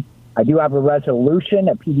ammunition? I do have a resolution,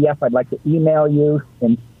 a PDF I'd like to email you,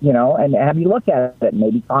 and have you look at it,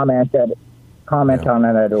 maybe comment on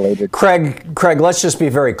it at a later time. Craig, let's just be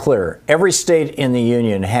very clear. Every state in the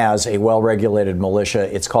union has a well-regulated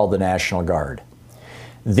militia. It's called the National Guard.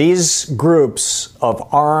 These groups of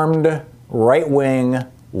armed, right-wing,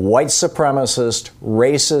 white supremacist,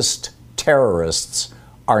 racist terrorists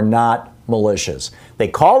are not militias. They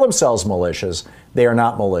call themselves militias. They are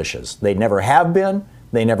not militias. They never have been.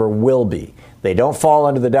 They never will be. They don't fall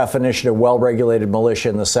under the definition of well-regulated militia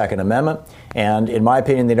in the Second Amendment, and in my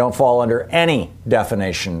opinion, they don't fall under any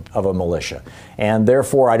definition of a militia. And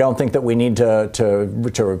therefore, I don't think that we need to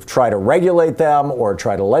try to regulate them or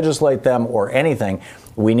try to legislate them or anything.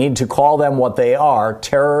 We need to call them what they are: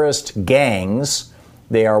 terrorist gangs.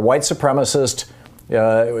 They are white supremacist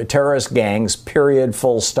terrorist gangs. Period.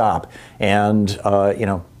 Full stop. And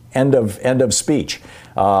end of speech.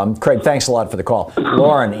 Craig, thanks a lot for the call.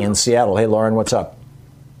 Lauren in Seattle. Hey, Lauren, what's up?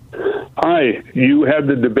 Hi. You had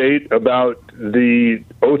the debate about the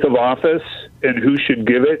oath of office and who should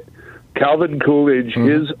give it. Calvin Coolidge,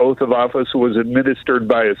 his oath of office was administered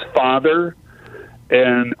by his father,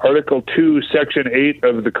 and Article 2, Section 8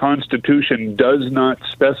 of the Constitution does not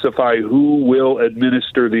specify who will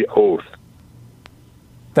administer the oath.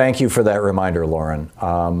 Thank you for that reminder, Lauren.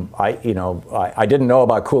 I didn't know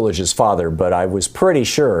about Coolidge's father, but I was pretty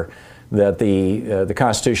sure that the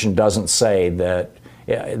Constitution doesn't say that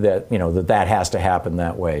has to happen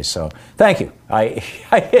that way. So, thank you.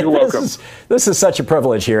 You're welcome. This is such a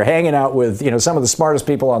privilege here, hanging out with some of the smartest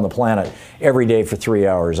people on the planet every day for 3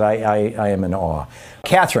 hours. I am in awe.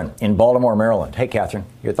 Catherine in Baltimore, Maryland. Hey, Catherine,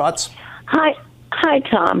 your thoughts? Hi,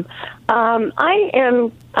 Tom. I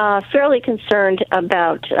am fairly concerned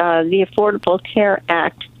about the Affordable Care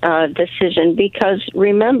Act decision because,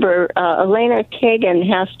 remember, Elena Kagan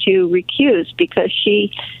has to recuse because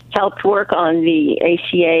she helped work on the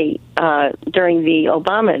ACA during the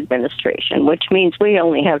Obama administration, which means we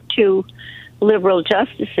only have 2 liberal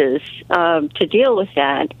justices to deal with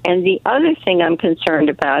that. And the other thing I'm concerned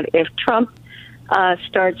about, if Trump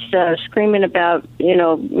starts screaming about,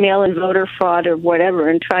 mail-in voter fraud or whatever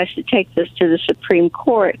and tries to take this to the Supreme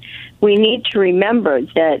Court, we need to remember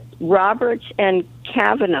that Roberts and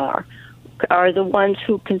Kavanaugh are the ones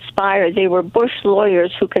who conspired. They were Bush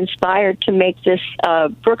lawyers who conspired to make this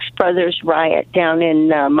Brooks Brothers riot down in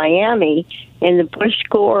Miami in the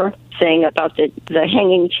Bush-Gore thing about the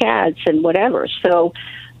hanging chads and whatever. So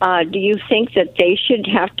do you think that they should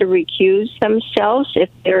have to recuse themselves if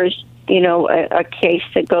there's a case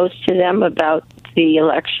that goes to them about the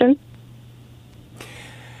election?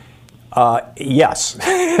 Yes.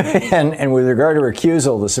 and with regard to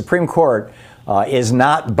recusal, the Supreme Court is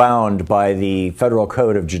not bound by the Federal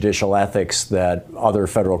Code of Judicial Ethics that other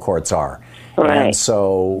federal courts are. Right. And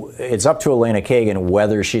so it's up to Elena Kagan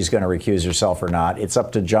whether she's going to recuse herself or not. It's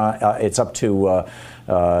up to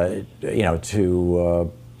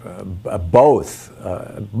both.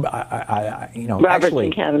 Roberts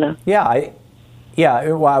and Kavanaugh.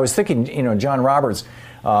 Well, I was thinking, John Roberts.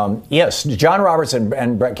 Yes, John Roberts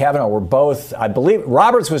and Brett Kavanaugh were both, I believe,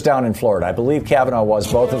 Roberts was down in Florida. I believe Kavanaugh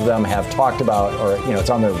was. Both of them have talked about, or, it's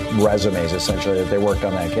on their resumes, essentially, that they worked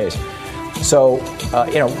on that case. So,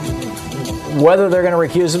 whether they're going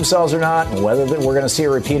to recuse themselves or not, and whether we're going to see a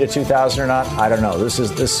repeat of 2000 or not, I don't know.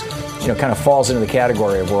 This kind of falls into the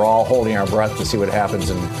category of we're all holding our breath to see what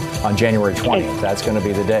happens on January 20th. That's going to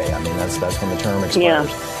be the day. I mean, that's when the term expires.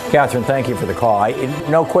 Yeah. Catherine, thank you for the call.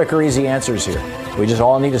 No quick or easy answers here. We just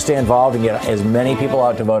all need to stay involved and get as many people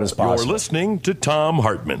out to vote as possible. You're listening to Thom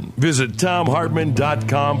Hartmann. Visit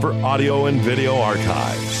ThomHartmann.com for audio and video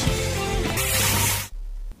archives.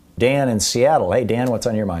 Dan in Seattle. Hey, Dan, what's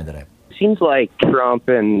on your mind today? Seems like Trump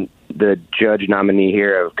and the judge nominee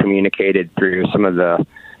here have communicated through some of the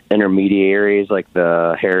intermediaries like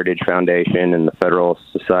the Heritage Foundation and the Federal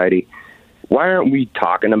Society. Why aren't we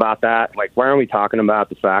talking about that? Like, why aren't we talking about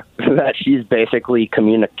the fact that she's basically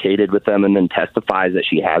communicated with them and then testifies that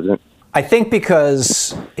she hasn't? I think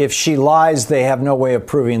because if she lies, they have no way of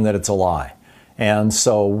proving that it's a lie. And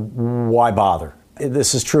so why bother?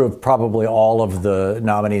 This is true of probably all of the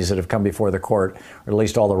nominees that have come before the court, or at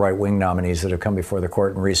least all the right-wing nominees that have come before the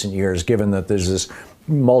court in recent years, given that there's this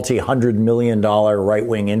multi-$100 million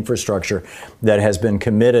right-wing infrastructure that has been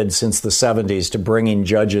committed since the 70s to bringing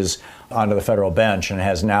judges onto the federal bench and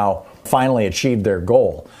has now finally achieved their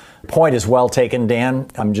goal. Point is well taken, Dan.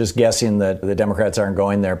 I'm just guessing that the Democrats aren't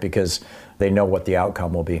going there because they know what the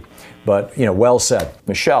outcome will be. But, well said.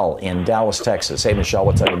 Michelle in Dallas, Texas. Hey, Michelle,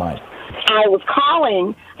 what's on your mind? I was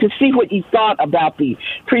calling to see what you thought about the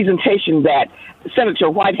presentation that Senator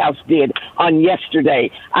Whitehouse did on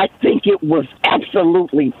yesterday. I think it was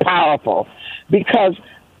absolutely powerful because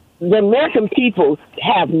the American people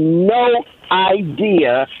have no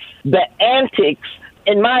idea the antics,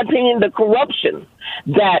 in my opinion, the corruption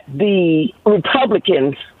that the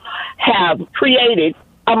Republicans have created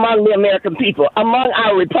among the American people, among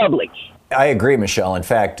our republic. I agree, Michelle. In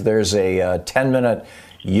fact, there's a 10-minute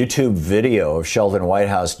YouTube video of Sheldon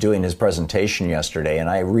Whitehouse doing his presentation yesterday, and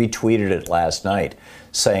I retweeted it last night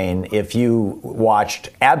saying if you watched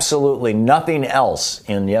absolutely nothing else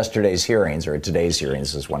in yesterday's hearings, or today's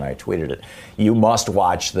hearings is when I tweeted it, you must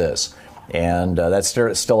watch this. And that's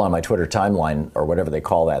still on my Twitter timeline, or whatever they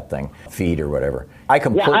call that thing, feed or whatever. I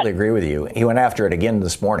completely agree with you. He went after it again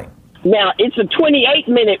this morning. Now, it's a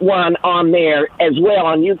 28-minute one on there as well,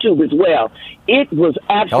 on YouTube as well. It was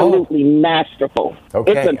absolutely masterful.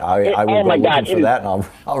 Okay, I will go looking for that, and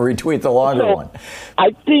I'll retweet the longer one. I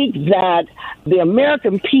think that the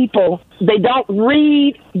American people, they don't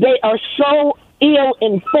read. They are so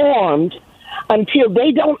ill-informed until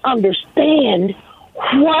they don't understand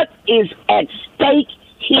what is at stake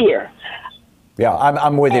here. Yeah,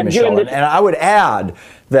 I'm with you, Michelle. And I would add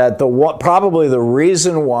that probably the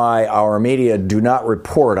reason why our media do not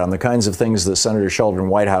report on the kinds of things that Senator Sheldon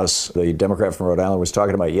Whitehouse, the Democrat from Rhode Island, was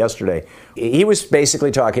talking about yesterday, he was basically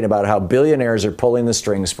talking about how billionaires are pulling the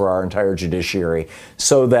strings for our entire judiciary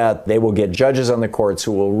so that they will get judges on the courts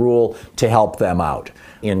who will rule to help them out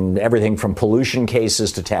in everything from pollution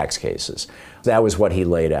cases to tax cases. That was what he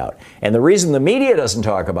laid out. And the reason the media doesn't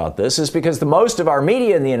talk about this is because the most of our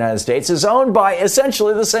media in the United States is owned by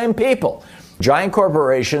essentially the same people. Giant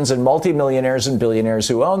corporations and multimillionaires and billionaires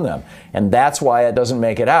who own them. And that's why it doesn't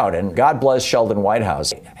make it out. And God bless Sheldon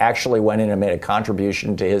Whitehouse. Actually went in and made a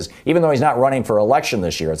contribution to his, even though he's not running for election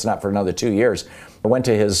this year, it's not for another 2 years. I went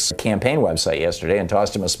to his campaign website yesterday and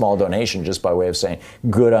tossed him a small donation just by way of saying,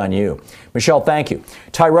 good on you. Michelle, thank you.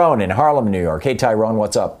 Tyrone in Harlem, New York. Hey, Tyrone,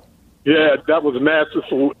 what's up? Yeah, that was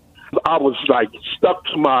masterful. I was stuck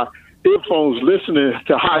to my earphones listening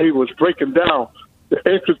to how he was breaking down the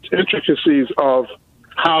intricacies of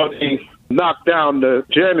how they knocked down the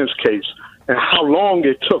Janice case and how long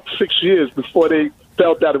it took, 6 years before they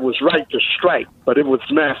felt that it was right to strike. But it was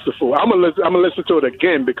masterful. I'm gonna listen to it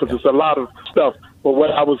again because it's a lot of stuff. But what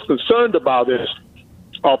I was concerned about is,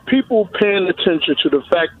 are people paying attention to the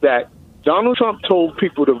fact that Donald Trump told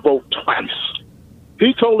people to vote twice?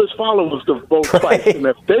 He told his followers to vote twice. And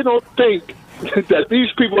if they don't think that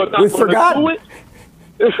these people are not going to do it,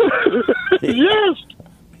 yes.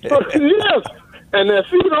 And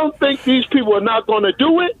if you don't think these people are not going to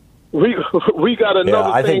do it, we got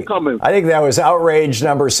another thing coming. I think that was outrage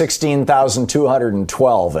number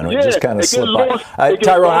 16,212, and it just kind of slipped by.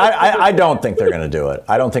 Tyrone, I don't think they're going to do it.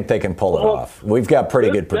 I don't think they can pull it off. We've got pretty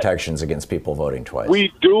good protections against people voting twice.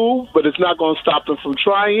 We do, but it's not going to stop them from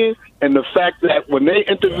trying. And the fact that when they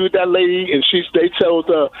interviewed that lady and they told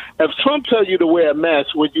her, if Trump tells you to wear a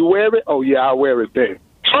mask, would you wear it? Oh, yeah, I'll wear it then.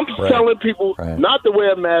 Trump's telling people not to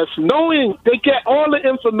wear a mask, knowing they get all the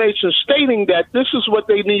information stating that this is what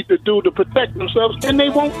they need to do to protect themselves, and they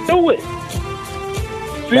won't do it.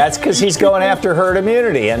 That's because he's going after herd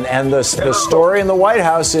immunity. And the story in the White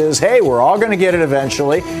House is, hey, we're all going to get it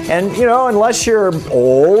eventually. And, unless you're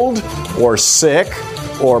old or sick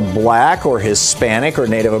or black or Hispanic or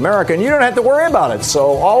Native American, you don't have to worry about it.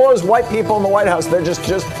 So all those white people in the White House, they're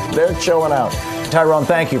they're chilling out. Tyrone,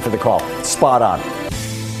 thank you for the call. Spot on.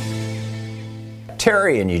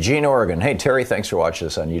 Terry in Eugene, Oregon. Hey, Terry, thanks for watching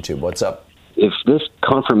us on YouTube. What's up? if this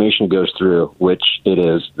confirmation goes through, which it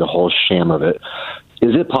is, the whole sham of it,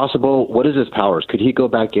 is it possible, what is his powers? Could he go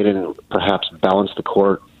back in and perhaps balance the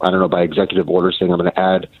court, I don't know, by executive order saying I'm going to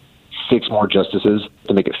add 6 more justices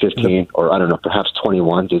to make it 15, or I don't know, perhaps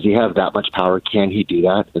 21? Does he have that much power? Can he do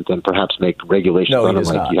that? And then perhaps make regulations on him,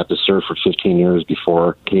 like you have to serve for 15 years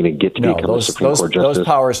before you can even get to become a Supreme Court justice? Those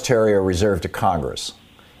powers, Terry, are reserved to Congress.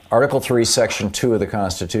 Article 3, Section 2 of the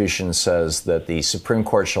Constitution says that the Supreme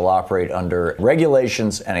Court shall operate under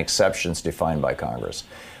regulations and exceptions defined by Congress.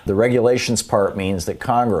 The regulations part means that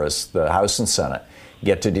Congress, the House and Senate,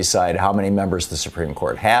 get to decide how many members the Supreme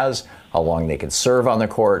Court has, how long they can serve on the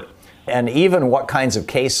court, and even what kinds of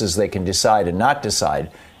cases they can decide and not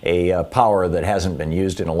decide, a power that hasn't been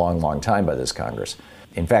used in a long, long time by this Congress.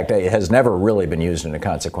 In fact, it has never really been used in a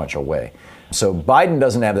consequential way. So Biden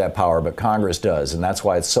doesn't have that power, but Congress does, and that's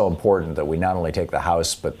why it's so important that we not only take the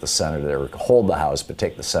House, but the Senate, or hold the House, but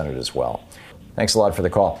take the Senate as well. Thanks a lot for the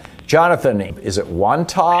call. Jonathan, is it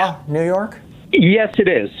Wantagh, New York? Yes, it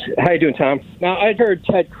is. How you doing, Tom? Now, I heard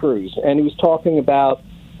Ted Cruz, and he was talking about,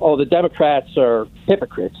 the Democrats are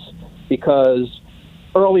hypocrites, because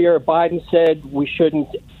earlier Biden said we shouldn't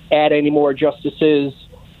add any more justices.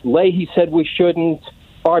 Leahy said we shouldn't.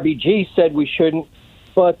 RBG said we shouldn't.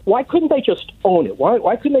 But why couldn't they just own it?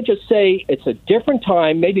 Why couldn't they just say it's a different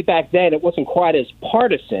time? Maybe back then it wasn't quite as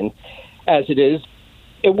partisan as it is.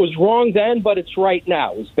 It was wrong then, but it's right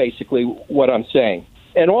now, is basically what I'm saying.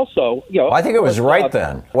 And also, I think it was right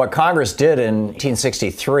then. What Congress did in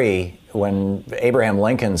 1863, when Abraham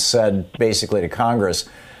Lincoln said basically to Congress,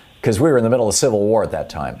 because we were in the middle of the Civil War at that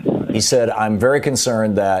time, he said, I'm very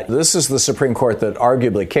concerned that this is the Supreme Court that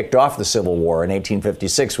arguably kicked off the Civil War in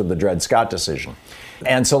 1856 with the Dred Scott decision.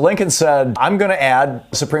 And so Lincoln said, I'm going to add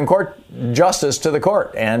Supreme Court justice to the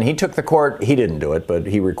court. And he took the court. He didn't do it, but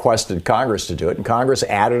he requested Congress to do it. And Congress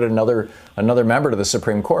added another member to the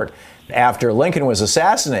Supreme Court. After Lincoln was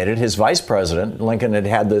assassinated, his vice president, Lincoln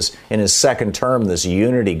had this in his second term, this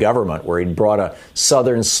unity government where he'd brought a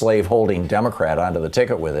Southern slaveholding Democrat onto the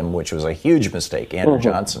ticket with him, which was a huge mistake, Andrew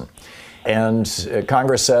Johnson. And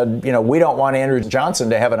Congress said, we don't want Andrew Johnson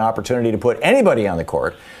to have an opportunity to put anybody on the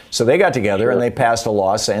court. So they got together and they passed a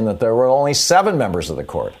law saying that there were only 7 members of the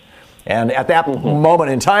court. And at that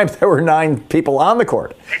moment in time, there were 9 people on the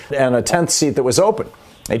court and a 10th seat that was open.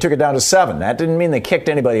 They took it down to 7. That didn't mean they kicked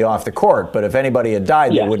anybody off the court, but if anybody had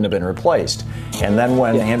died, they wouldn't have been replaced. And then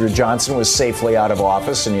when Andrew Johnson was safely out of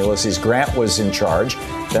office and Ulysses Grant was in charge,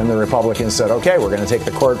 then the Republicans said, okay, we're going to take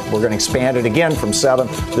the court, we're going to expand it again from 7,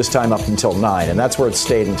 this time up until 9. And that's where it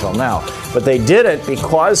stayed until now. But they did it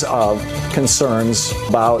because of concerns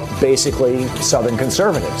about basically Southern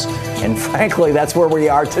conservatives. And frankly, that's where we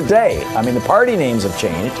are today. I mean, the party names have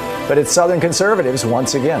changed, but it's Southern conservatives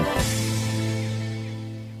once again.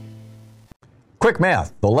 Quick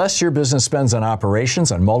math. The less your business spends on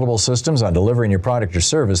operations, on multiple systems, on delivering your product or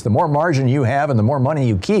service, the more margin you have and the more money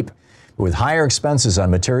you keep. With higher expenses on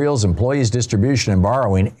materials, employees, distribution, and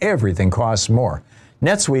borrowing, everything costs more.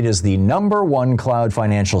 NetSuite is the #1 cloud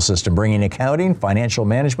financial system, bringing accounting, financial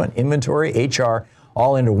management, inventory, HR,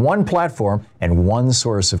 all into one platform and one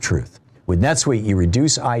source of truth. With NetSuite, you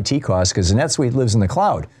reduce IT costs because NetSuite lives in the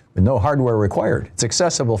cloud with no hardware required. It's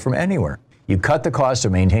accessible from anywhere. You cut the cost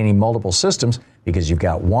of maintaining multiple systems because you've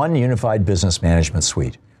got one unified business management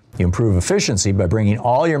suite. You improve efficiency by bringing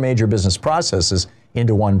all your major business processes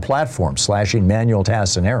into one platform, slashing manual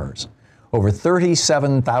tasks and errors. Over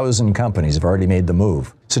 37,000 companies have already made the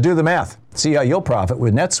move. So do the math. See how you'll profit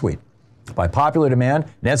with NetSuite. By popular demand,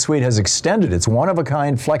 NetSuite has extended its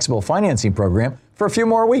one-of-a-kind flexible financing program for a few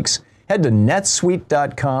more weeks. Head to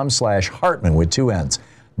netsuite.com/Hartman with 2 N's.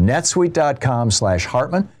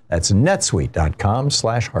 netsuite.com/Hartman. That's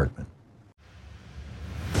netsuite.com/Hartman.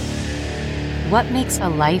 What makes a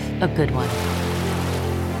life a good one?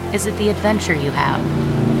 Is it the adventure you have?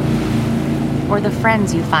 Or the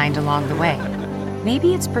friends you find along the way?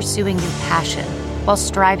 Maybe it's pursuing your passion while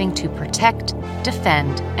striving to protect,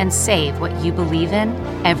 defend, and save what you believe in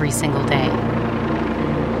every single day.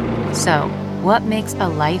 So, what makes a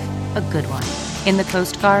life a good one? In the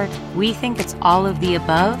Coast Guard, we think it's all of the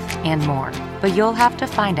above and more, but you'll have to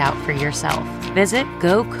find out for yourself. Visit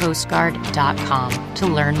gocoastguard.com to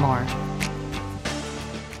learn more.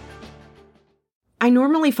 I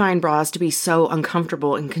normally find bras to be so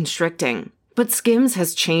uncomfortable and constricting, but Skims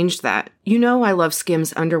has changed that. You know I love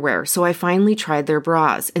Skims underwear, so I finally tried their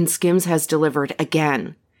bras, and Skims has delivered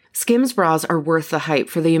again. Skims bras are worth the hype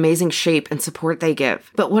for the amazing shape and support they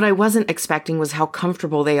give, but what I wasn't expecting was how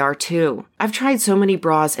comfortable they are too. I've tried so many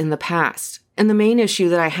bras in the past, and the main issue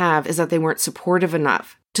that I have is that they weren't supportive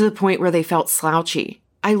enough, to the point where they felt slouchy.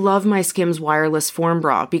 I love my Skims wireless form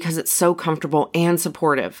bra because it's so comfortable and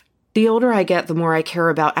supportive. The older I get, the more I care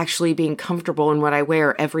about actually being comfortable in what I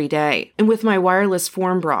wear every day. And with my wireless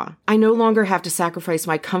form bra, I no longer have to sacrifice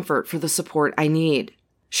my comfort for the support I need.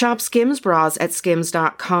 Shop Skims bras at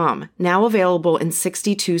skims.com, now available in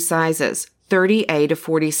 62 sizes, 30A to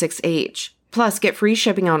 46H. Plus, get free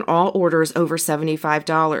shipping on all orders over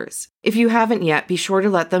 $75. If you haven't yet, be sure to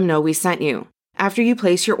let them know we sent you. After you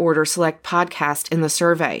place your order, select podcast in the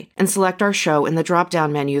survey and select our show in the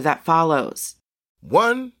drop-down menu that follows.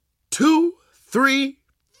 1, 2, 3,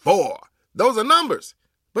 4. Those are numbers.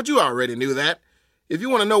 But you already knew that. If you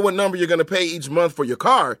want to know what number you're going to pay each month for your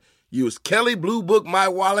car, use Kelley Blue Book My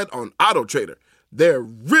Wallet on Auto Trader. They're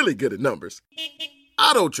really good at numbers.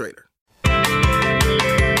 Auto Trader.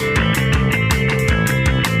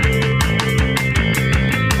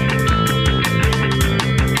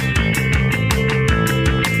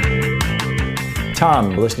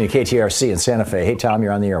 Tom, listening to KTRC in Santa Fe. Hey, Tom,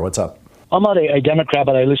 you're on the air. What's up? I'm not a Democrat,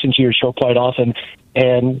 but I listen to your show quite often,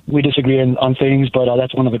 and we disagree on things, but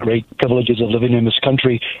that's one of the great privileges of living in this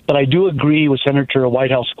country. But I do agree with Senator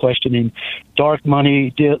Whitehouse questioning. Dark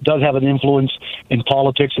money does have an influence in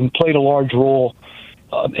politics and played a large role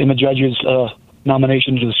in the judge's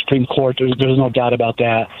nomination to the Supreme Court. There's no doubt about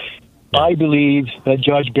that. I believe that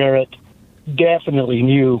Judge Barrett definitely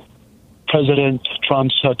knew President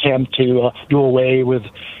Trump's attempt to do away with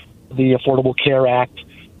the Affordable Care Act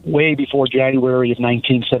way before January of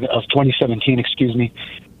 2017, excuse me.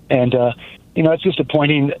 And, it's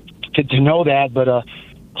disappointing to know that, but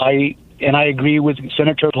I agree with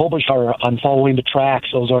Senator Klobuchar on following the tracks.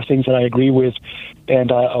 Those are things that I agree with.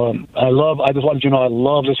 And I just wanted you to know I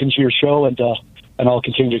love listening to your show, and I'll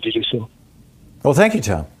continue to do so. Well, thank you,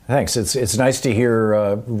 Tom. Thanks. It's nice to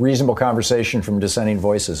hear reasonable conversation from dissenting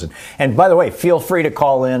voices. And by the way, feel free to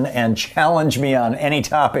call in and challenge me on any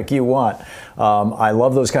topic you want. I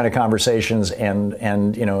love those kind of conversations, and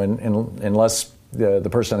unless the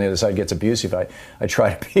person on the other side gets abusive, I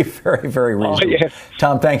try to be very, very reasonable. Oh, yeah.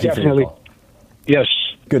 Tom, thank you Definitely. for your call. Yes.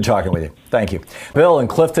 Good talking with you. Thank you. Bill in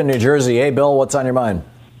Clifton, New Jersey. Hey, Bill, what's on your mind?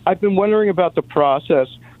 I've been wondering about the process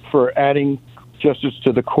for adding justice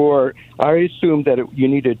to the court. I assume that you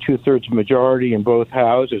need a 2/3 majority in both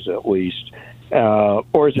houses at least,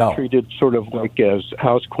 or is it treated sort of like as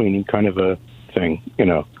house cleaning kind of a thing?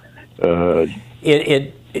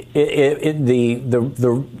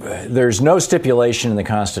 There's no stipulation in the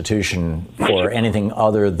Constitution for anything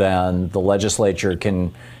other than the legislature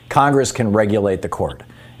Congress can regulate the court.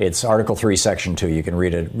 It's Article 3, Section 2. You can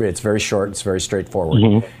read it. It's very short. It's very straightforward.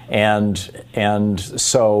 Mm-hmm. And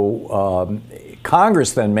so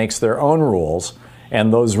Congress then makes their own rules,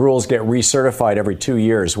 and those rules get recertified every 2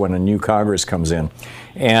 years when a new Congress comes in.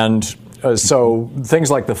 And so things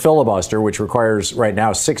like the filibuster, which requires right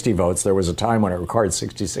now 60 votes. There was a time when it required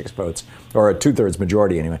 66 votes, or a 2/3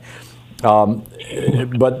 majority anyway.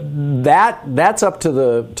 But that's up to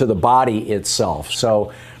the body itself.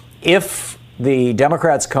 So if the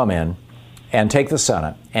Democrats come in and take the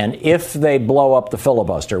Senate, and if they blow up the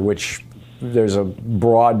filibuster, which there's a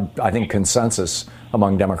broad, I think, consensus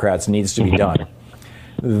among Democrats needs to be done,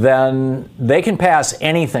 then they can pass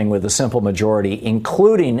anything with a simple majority,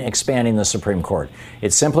 including expanding the Supreme Court.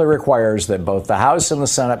 It simply requires that both the House and the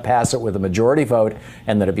Senate pass it with a majority vote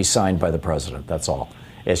and that it be signed by the president. That's all.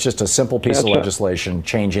 It's just a simple piece of legislation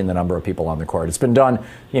changing the number of people on the court. It's been done,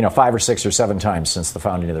 5 or 6 or 7 times since the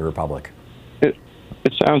founding of the Republic.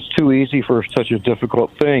 It sounds too easy for such a difficult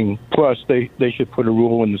thing. Plus, they should put a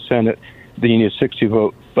rule in the Senate that you need a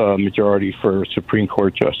 60-vote majority for Supreme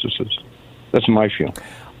Court justices. That's my feeling.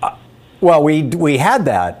 Well, we had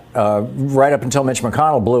that right up until Mitch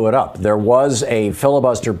McConnell blew it up. There was a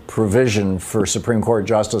filibuster provision for Supreme Court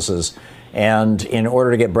justices, and in order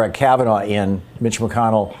to get Brett Kavanaugh in, Mitch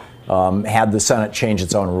McConnell had the Senate change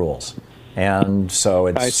its own rules. And so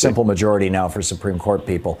it's simple majority now for Supreme Court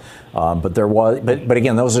people. But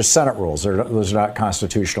again, those are Senate rules. Those are not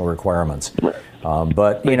constitutional requirements.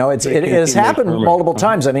 But it has happened multiple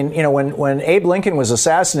times. I mean, when Abe Lincoln was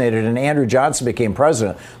assassinated and Andrew Johnson became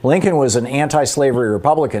president, Lincoln was an anti-slavery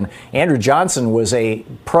Republican. Andrew Johnson was a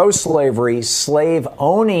pro-slavery,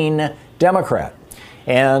 slave-owning Democrat.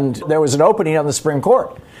 And there was an opening on the Supreme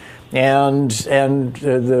Court. And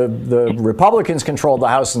the Republicans controlled the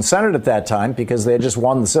House and Senate at that time because they had just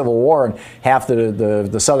won the Civil War, and half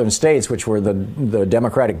the southern states, which were the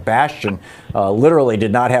Democratic bastion, literally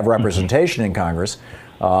did not have representation in Congress.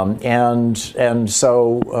 And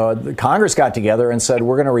so Congress got together and said,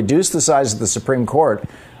 we're going to reduce the size of the Supreme Court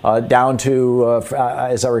down to,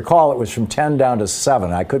 as I recall, it was from 10 down to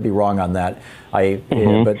 7. I could be wrong on that.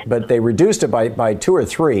 But they reduced it by 2 or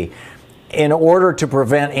 3. In order to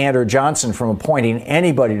prevent Andrew Johnson from appointing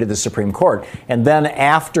anybody to the Supreme Court. And then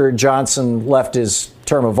after Johnson left his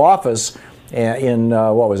term of office in,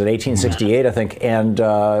 1868, I think, and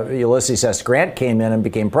Ulysses S. Grant came in and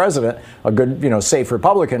became president, a good, safe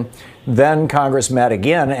Republican, then Congress met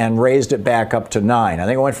again and raised it back up to 9. I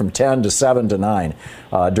think it went from 10 to 7 to 9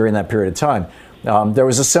 during that period of time. There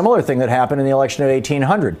was a similar thing that happened in the election of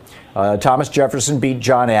 1800. Thomas Jefferson beat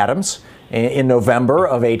John Adams in November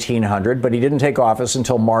of 1800, but he didn't take office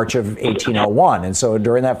until March of 1801. And so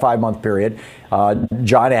during that 5-month period,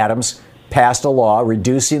 John Adams passed a law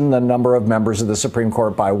reducing the number of members of the Supreme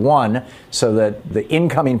Court by 1 so that the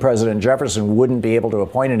incoming President Jefferson wouldn't be able to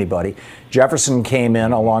appoint anybody. Jefferson came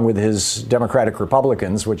in along with his Democratic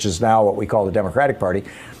Republicans, which is now what we call the Democratic Party,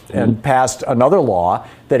 and passed another law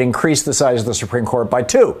that increased the size of the Supreme Court by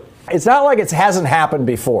 2. It's not like it hasn't happened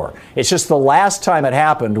before. It's just the last time it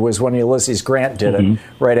happened was when Ulysses Grant did it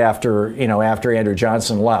right after Andrew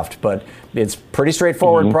Johnson left. But it's pretty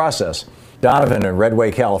straightforward process. Donovan in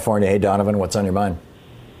Redway, California. Hey, Donovan, what's on your mind?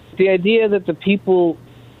 The idea that the people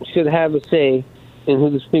should have a say in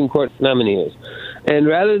who the Supreme Court nominee is. And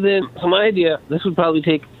rather than, so my idea, this would probably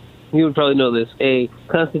take, you would probably know this, a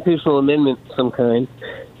constitutional amendment of some kind.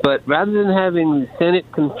 But rather than having the Senate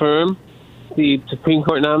confirm the Supreme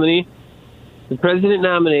Court nominee, the president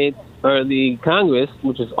nominates, or the Congress,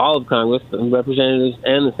 which is all of Congress, the representatives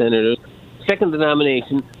and the senators, second the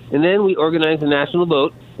nomination, and then we organize a national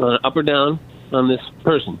vote, up or down, on this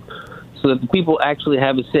person, so that the people actually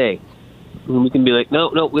have a say. And we can be like, no,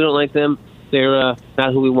 we don't like them. They're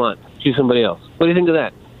not who we want. Choose somebody else. What do you think of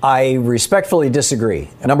that? I respectfully disagree.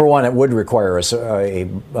 Number one, it would require a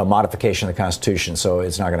modification of the Constitution, so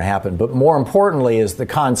it's not going to happen. But more importantly is the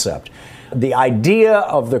concept. The idea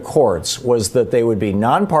of the courts was that they would be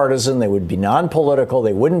nonpartisan, they would be non-political,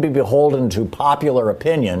 they wouldn't be beholden to popular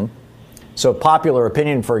opinion. So popular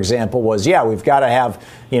opinion, for example, was, we've got to have,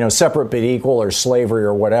 separate but equal or slavery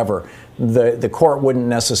or whatever. The court wouldn't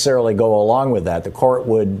necessarily go along with that. The court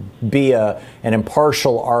would be an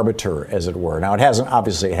impartial arbiter, as it were. Now, it hasn't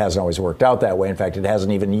always worked out that way. In fact, it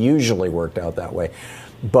hasn't even usually worked out that way.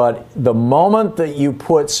 But the moment that you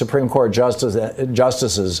put Supreme Court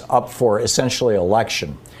justices up for essentially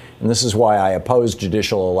election, and this is why I oppose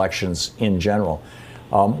judicial elections in general,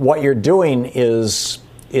 what you're doing is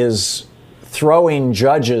throwing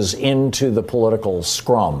judges into the political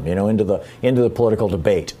scrum, into the political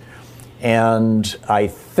debate. And I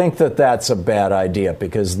think that that's a bad idea,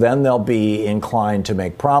 because then they'll be inclined to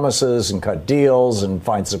make promises and cut deals and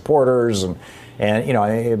find supporters, and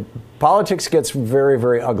politics gets very,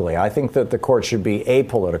 very ugly. I think that the court should be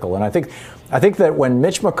apolitical, and I think that when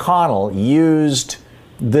Mitch McConnell used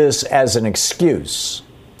this as an excuse,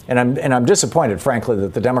 and I'm disappointed, frankly,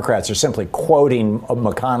 that the Democrats are simply quoting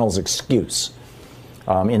McConnell's excuse.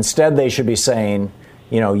 Instead, they should be saying,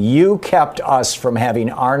 you kept us from having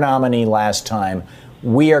our nominee last time.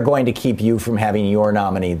 We are going to keep you from having your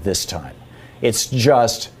nominee this time. It's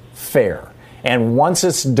just fair. And once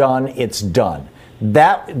it's done, it's done.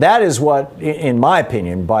 That is what, in my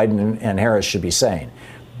opinion, Biden and Harris should be saying.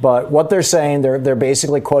 But what they're saying, they're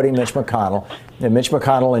basically quoting Mitch McConnell. And Mitch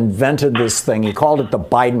McConnell invented this thing. He called it the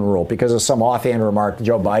Biden rule because of some offhand remark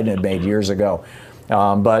Joe Biden had made years ago.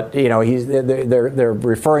 But they're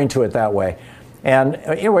referring to it that way, and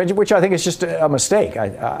which I think is just a mistake.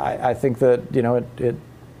 I think that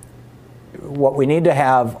what we need to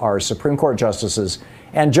have are Supreme Court justices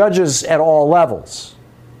and judges at all levels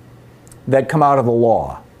that come out of the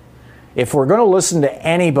law. If we're going to listen to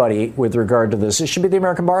anybody with regard to this, it should be the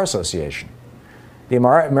American Bar Association. The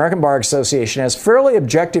American Bar Association has fairly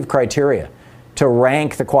objective criteria to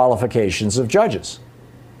rank the qualifications of judges.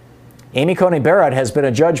 Amy Coney Barret has been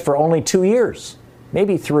a judge for only 2 years,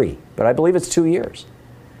 maybe 3, but I believe it's 2 years.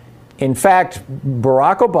 In fact,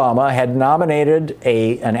 Barack Obama had nominated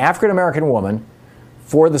an African-American woman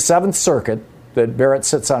for the 7th Circuit that Barrett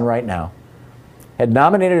sits on right now, had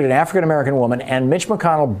nominated an African-American woman, and Mitch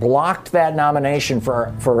McConnell blocked that nomination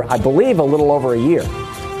for I believe, a little over a year,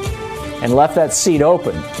 and left that seat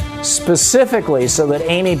open specifically so that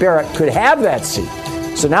Amy Barrett could have that seat.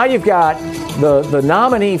 So now you've got the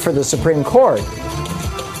nominee for the Supreme Court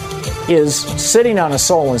is sitting on a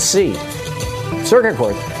stolen seat, circuit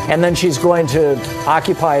court, and then she's going to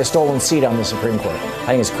occupy a stolen seat on the Supreme Court. I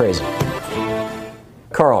think it's crazy.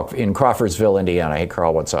 Carl in Crawfordsville, Indiana. Hey,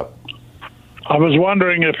 Carl, what's up? I was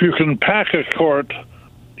wondering if you can pack a court.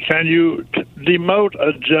 Can you demote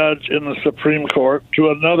a judge in the Supreme Court to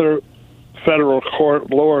another federal court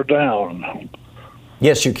lower down?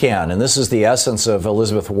 Yes, you can. And this is the essence of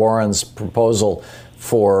Elizabeth Warren's proposal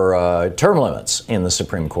for term limits in the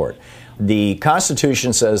Supreme Court. The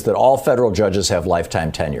Constitution says that all federal judges have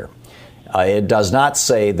lifetime tenure. It does not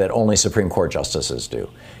say that only Supreme Court justices do.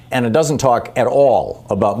 And it doesn't talk at all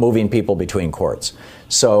about moving people between courts.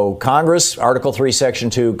 So Congress, Article 3, Section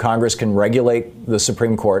 2, Congress can regulate the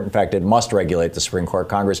Supreme Court. In fact, it must regulate the Supreme Court.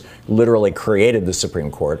 Congress literally created the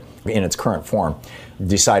Supreme Court in its current form,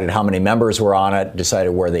 decided how many members were on it, decided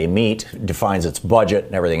where they meet, defines its budget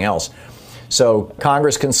and everything else. So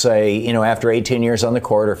Congress can say, after 18 years on the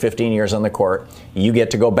court or 15 years on the court, you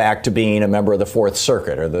get to go back to being a member of the Fourth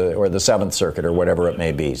Circuit or the Seventh Circuit or whatever it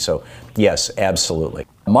may be. So, yes, absolutely.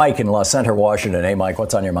 Mike in La Center, Washington. Hey, Mike,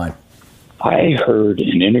 what's on your mind? I heard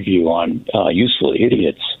an interview on Useful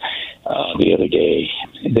Idiots the other day.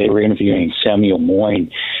 They were interviewing Samuel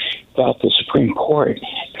Moyn about the Supreme Court.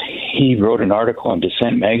 He wrote an article in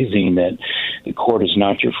Dissent magazine that the court is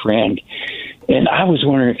not your friend. And I was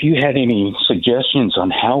wondering if you had any suggestions on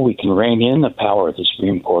how we can rein in the power of the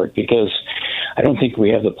Supreme Court, because I don't think we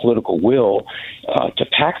have the political will to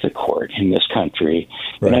pack the court in this country.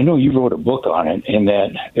 Right. And I know you wrote a book on it, and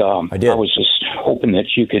that I was just hoping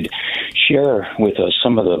that you could share with us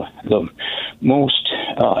some of the most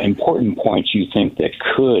important points you think that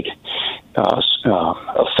could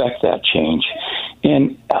affect that change.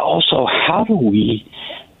 And also, how do we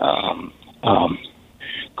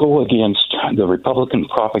go against the Republican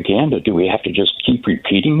propaganda? Do we have to just keep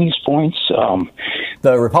repeating these points?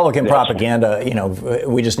 The Republican propaganda,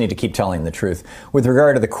 we just need to keep telling the truth. With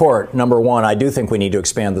regard to the court, number one, I do think we need to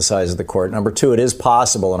expand the size of the court. Number two, it is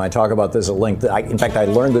possible, and I talk about this at length. In fact, I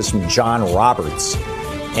learned this from John Roberts,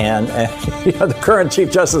 and the current Chief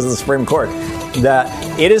Justice of the Supreme Court, that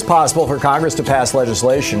it is possible for Congress to pass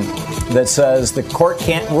legislation that says the court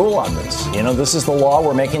can't rule on this. This is the law.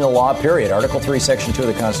 We're making the law, period. Article 3, Section 2 of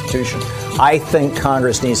the Constitution. I think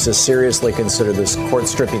Congress needs to seriously consider this court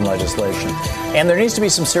stripping legislation. And there needs to be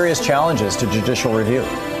some serious challenges to judicial review.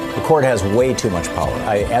 The court has way too much power.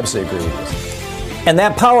 I absolutely agree with this. And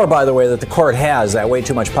that power, by the way, that the court has, that way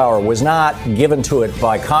too much power, was not given to it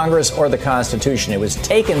by Congress or the Constitution. It was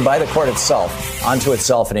taken by the court itself onto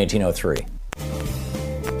itself in 1803.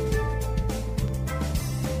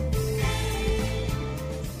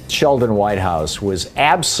 Sheldon Whitehouse was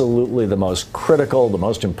absolutely the most critical, the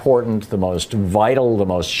most important, the most vital, the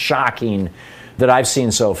most shocking that I've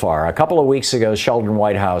seen so far. A couple of weeks ago, Sheldon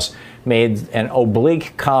Whitehouse made an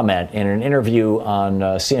oblique comment in an interview on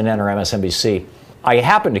CNN or MSNBC. I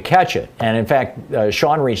happened to catch it. And in fact,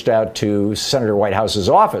 Sean reached out to Senator Whitehouse's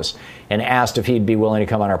office and asked if he'd be willing to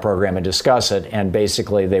come on our program and discuss it. And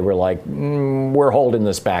basically they were like, we're holding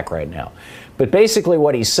this back right now. But basically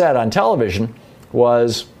what he said on television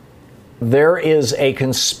was, there is a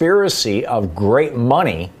conspiracy of great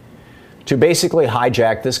money to basically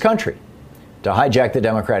hijack this country, to hijack the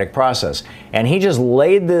democratic process. And he just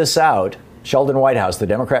laid this out. Sheldon Whitehouse, the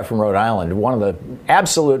Democrat from Rhode Island, one of the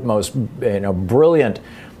absolute most brilliant,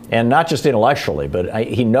 and not just intellectually, but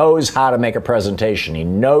he knows how to make a presentation. He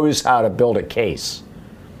knows how to build a case.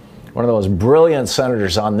 One of the most brilliant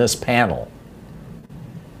senators on this panel,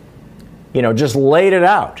 just laid it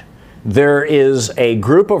out. There is a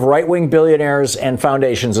group of right-wing billionaires and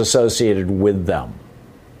foundations associated with them.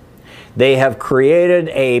 They have created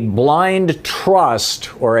a blind trust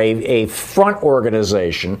or a front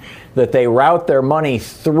organization that they route their money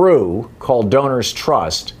through called Donors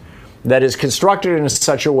Trust that is constructed in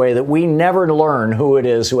such a way that we never learn who it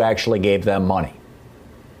is who actually gave them money.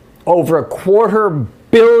 Over $250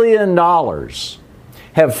 million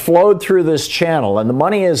have flowed through this channel, and the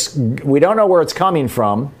money is, we don't know where it's coming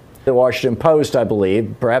from. The Washington Post, I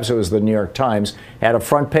believe, perhaps it was the New York Times, had a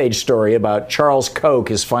front page story about Charles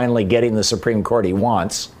Koch is finally getting the Supreme Court he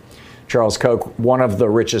wants. Charles Koch, one of the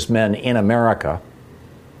richest men in America.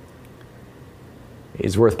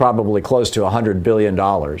 He's worth probably close to $100 billion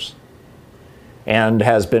and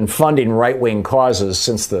has been funding right-wing causes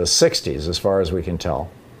since the 60s, as far as we can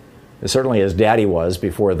tell. Certainly his daddy was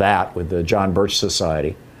before that with the John Birch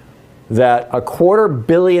Society. That $250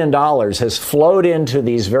 million has flowed into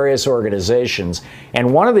these various organizations.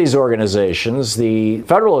 And one of these organizations, the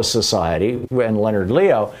Federalist Society and Leonard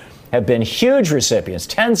Leo, have been huge recipients,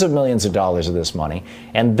 tens of millions of dollars of this money,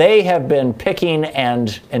 and they have been picking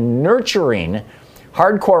and nurturing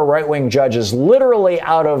hardcore right-wing judges literally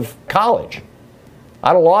out of college,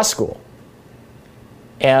 out of law school,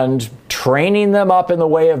 and training them up in the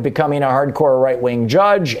way of becoming a hardcore right-wing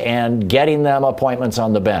judge and getting them appointments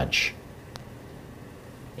on the bench.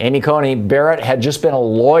 Amy Coney Barret had just been a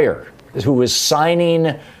lawyer who was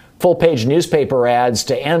signing full-page newspaper ads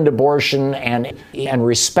to end abortion and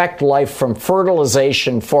respect life from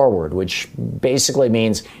fertilization forward, which basically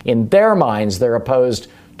means, in their minds, they're opposed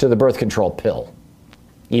to the birth control pill,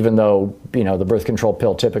 even though, the birth control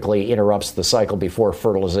pill typically interrupts the cycle before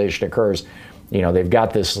fertilization occurs. They've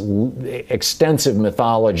got this extensive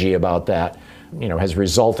mythology about that, has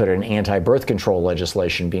resulted in anti-birth control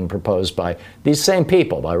legislation being proposed by these same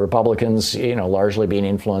people, by Republicans, largely being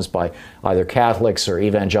influenced by either Catholics or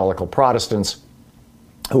evangelical Protestants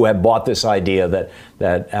who have bought this idea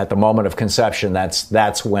that at the moment of conception,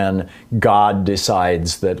 that's when God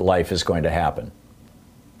decides that life is going to happen.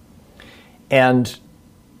 And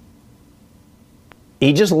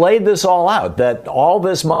he just laid this all out, that all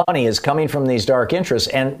this money is coming from these dark interests,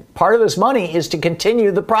 and part of this money is to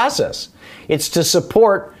continue the process. It's to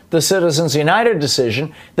support the Citizens United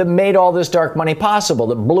decision that made all this dark money possible,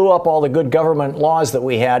 that blew up all the good government laws that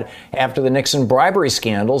we had after the Nixon bribery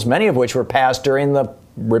scandals, many of which were passed during the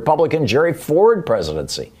Republican Jerry Ford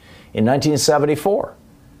presidency in 1974.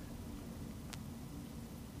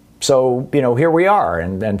 So, here we are,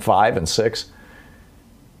 and 5 and 6.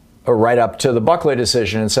 Right up to the Buckley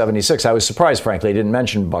decision in 76. I was surprised, frankly, he didn't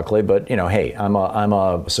mention Buckley, but, hey, I'm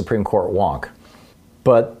a Supreme Court wonk.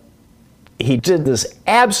 But he did this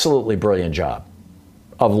absolutely brilliant job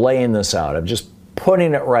of laying this out, of just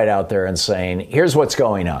putting it right out there and saying, here's what's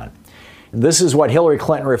going on. This is what Hilary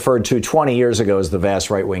Clinton referred to 20 years ago as the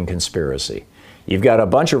vast right-wing conspiracy. You've got a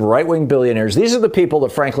bunch of right-wing billionaires. These are the people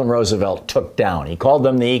that Franklin Roosevelt took down. He called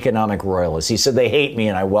them the economic royalists. He said, they hate me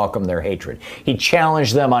and I welcome their hatred. He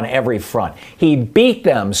challenged them on every front. He beat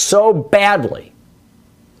them so badly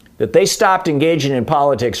that they stopped engaging in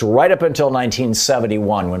politics right up until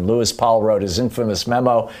 1971, when Lewis Powell wrote his infamous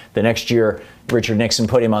memo. The next year, Richard Nixon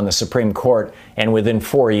put him on the Supreme Court, and within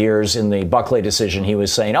 4 years, in the Buckley decision, he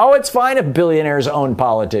was saying, oh, it's fine if billionaires own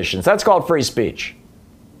politicians. That's called free speech.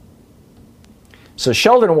 So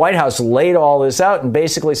Sheldon Whitehouse laid all this out and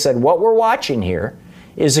basically said, what we're watching here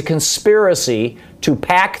is a conspiracy to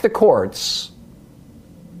pack the courts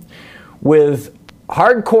with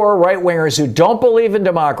hardcore right-wingers who don't believe in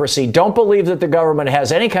democracy, don't believe that the government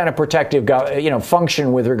has any kind of protective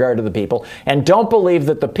function with regard to the people, and don't believe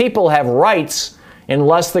that the people have rights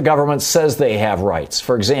unless the government says they have rights.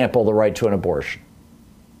 For example, the right to an abortion,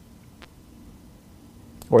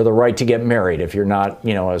 or the right to get married if you're not,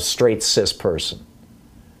 a straight cis person.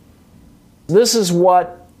 This is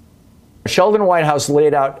what Sheldon Whitehouse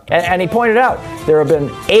laid out, and he pointed out there have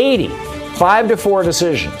been 80 5-4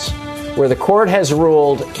 decisions where the court has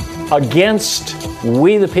ruled against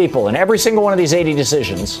we the people in every single one of these 80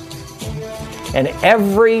 decisions, and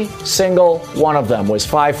every single one of them was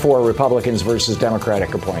 5-4 Republicans versus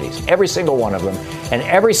Democratic appointees. Every single one of them. And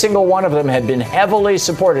every single one of them had been heavily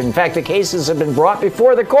supported. In fact, the cases have been brought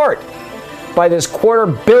before the court by this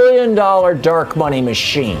 $250 million dark money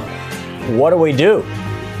machine. What do we do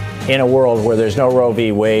in a world where there's no Roe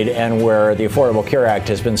v. Wade and where the Affordable Care Act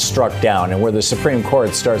has been struck down and where the Supreme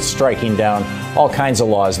Court starts striking down all kinds of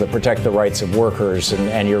laws that protect the rights of workers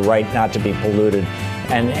and your right not to be polluted,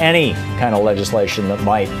 and any kind of legislation that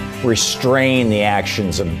might restrain the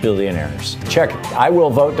actions of billionaires? Check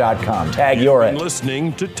iwillvote.com. Tag your it.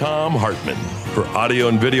 Listening to Thom Hartmann. For audio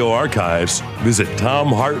and video archives, visit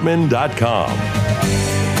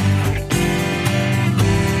thomhartmann.com.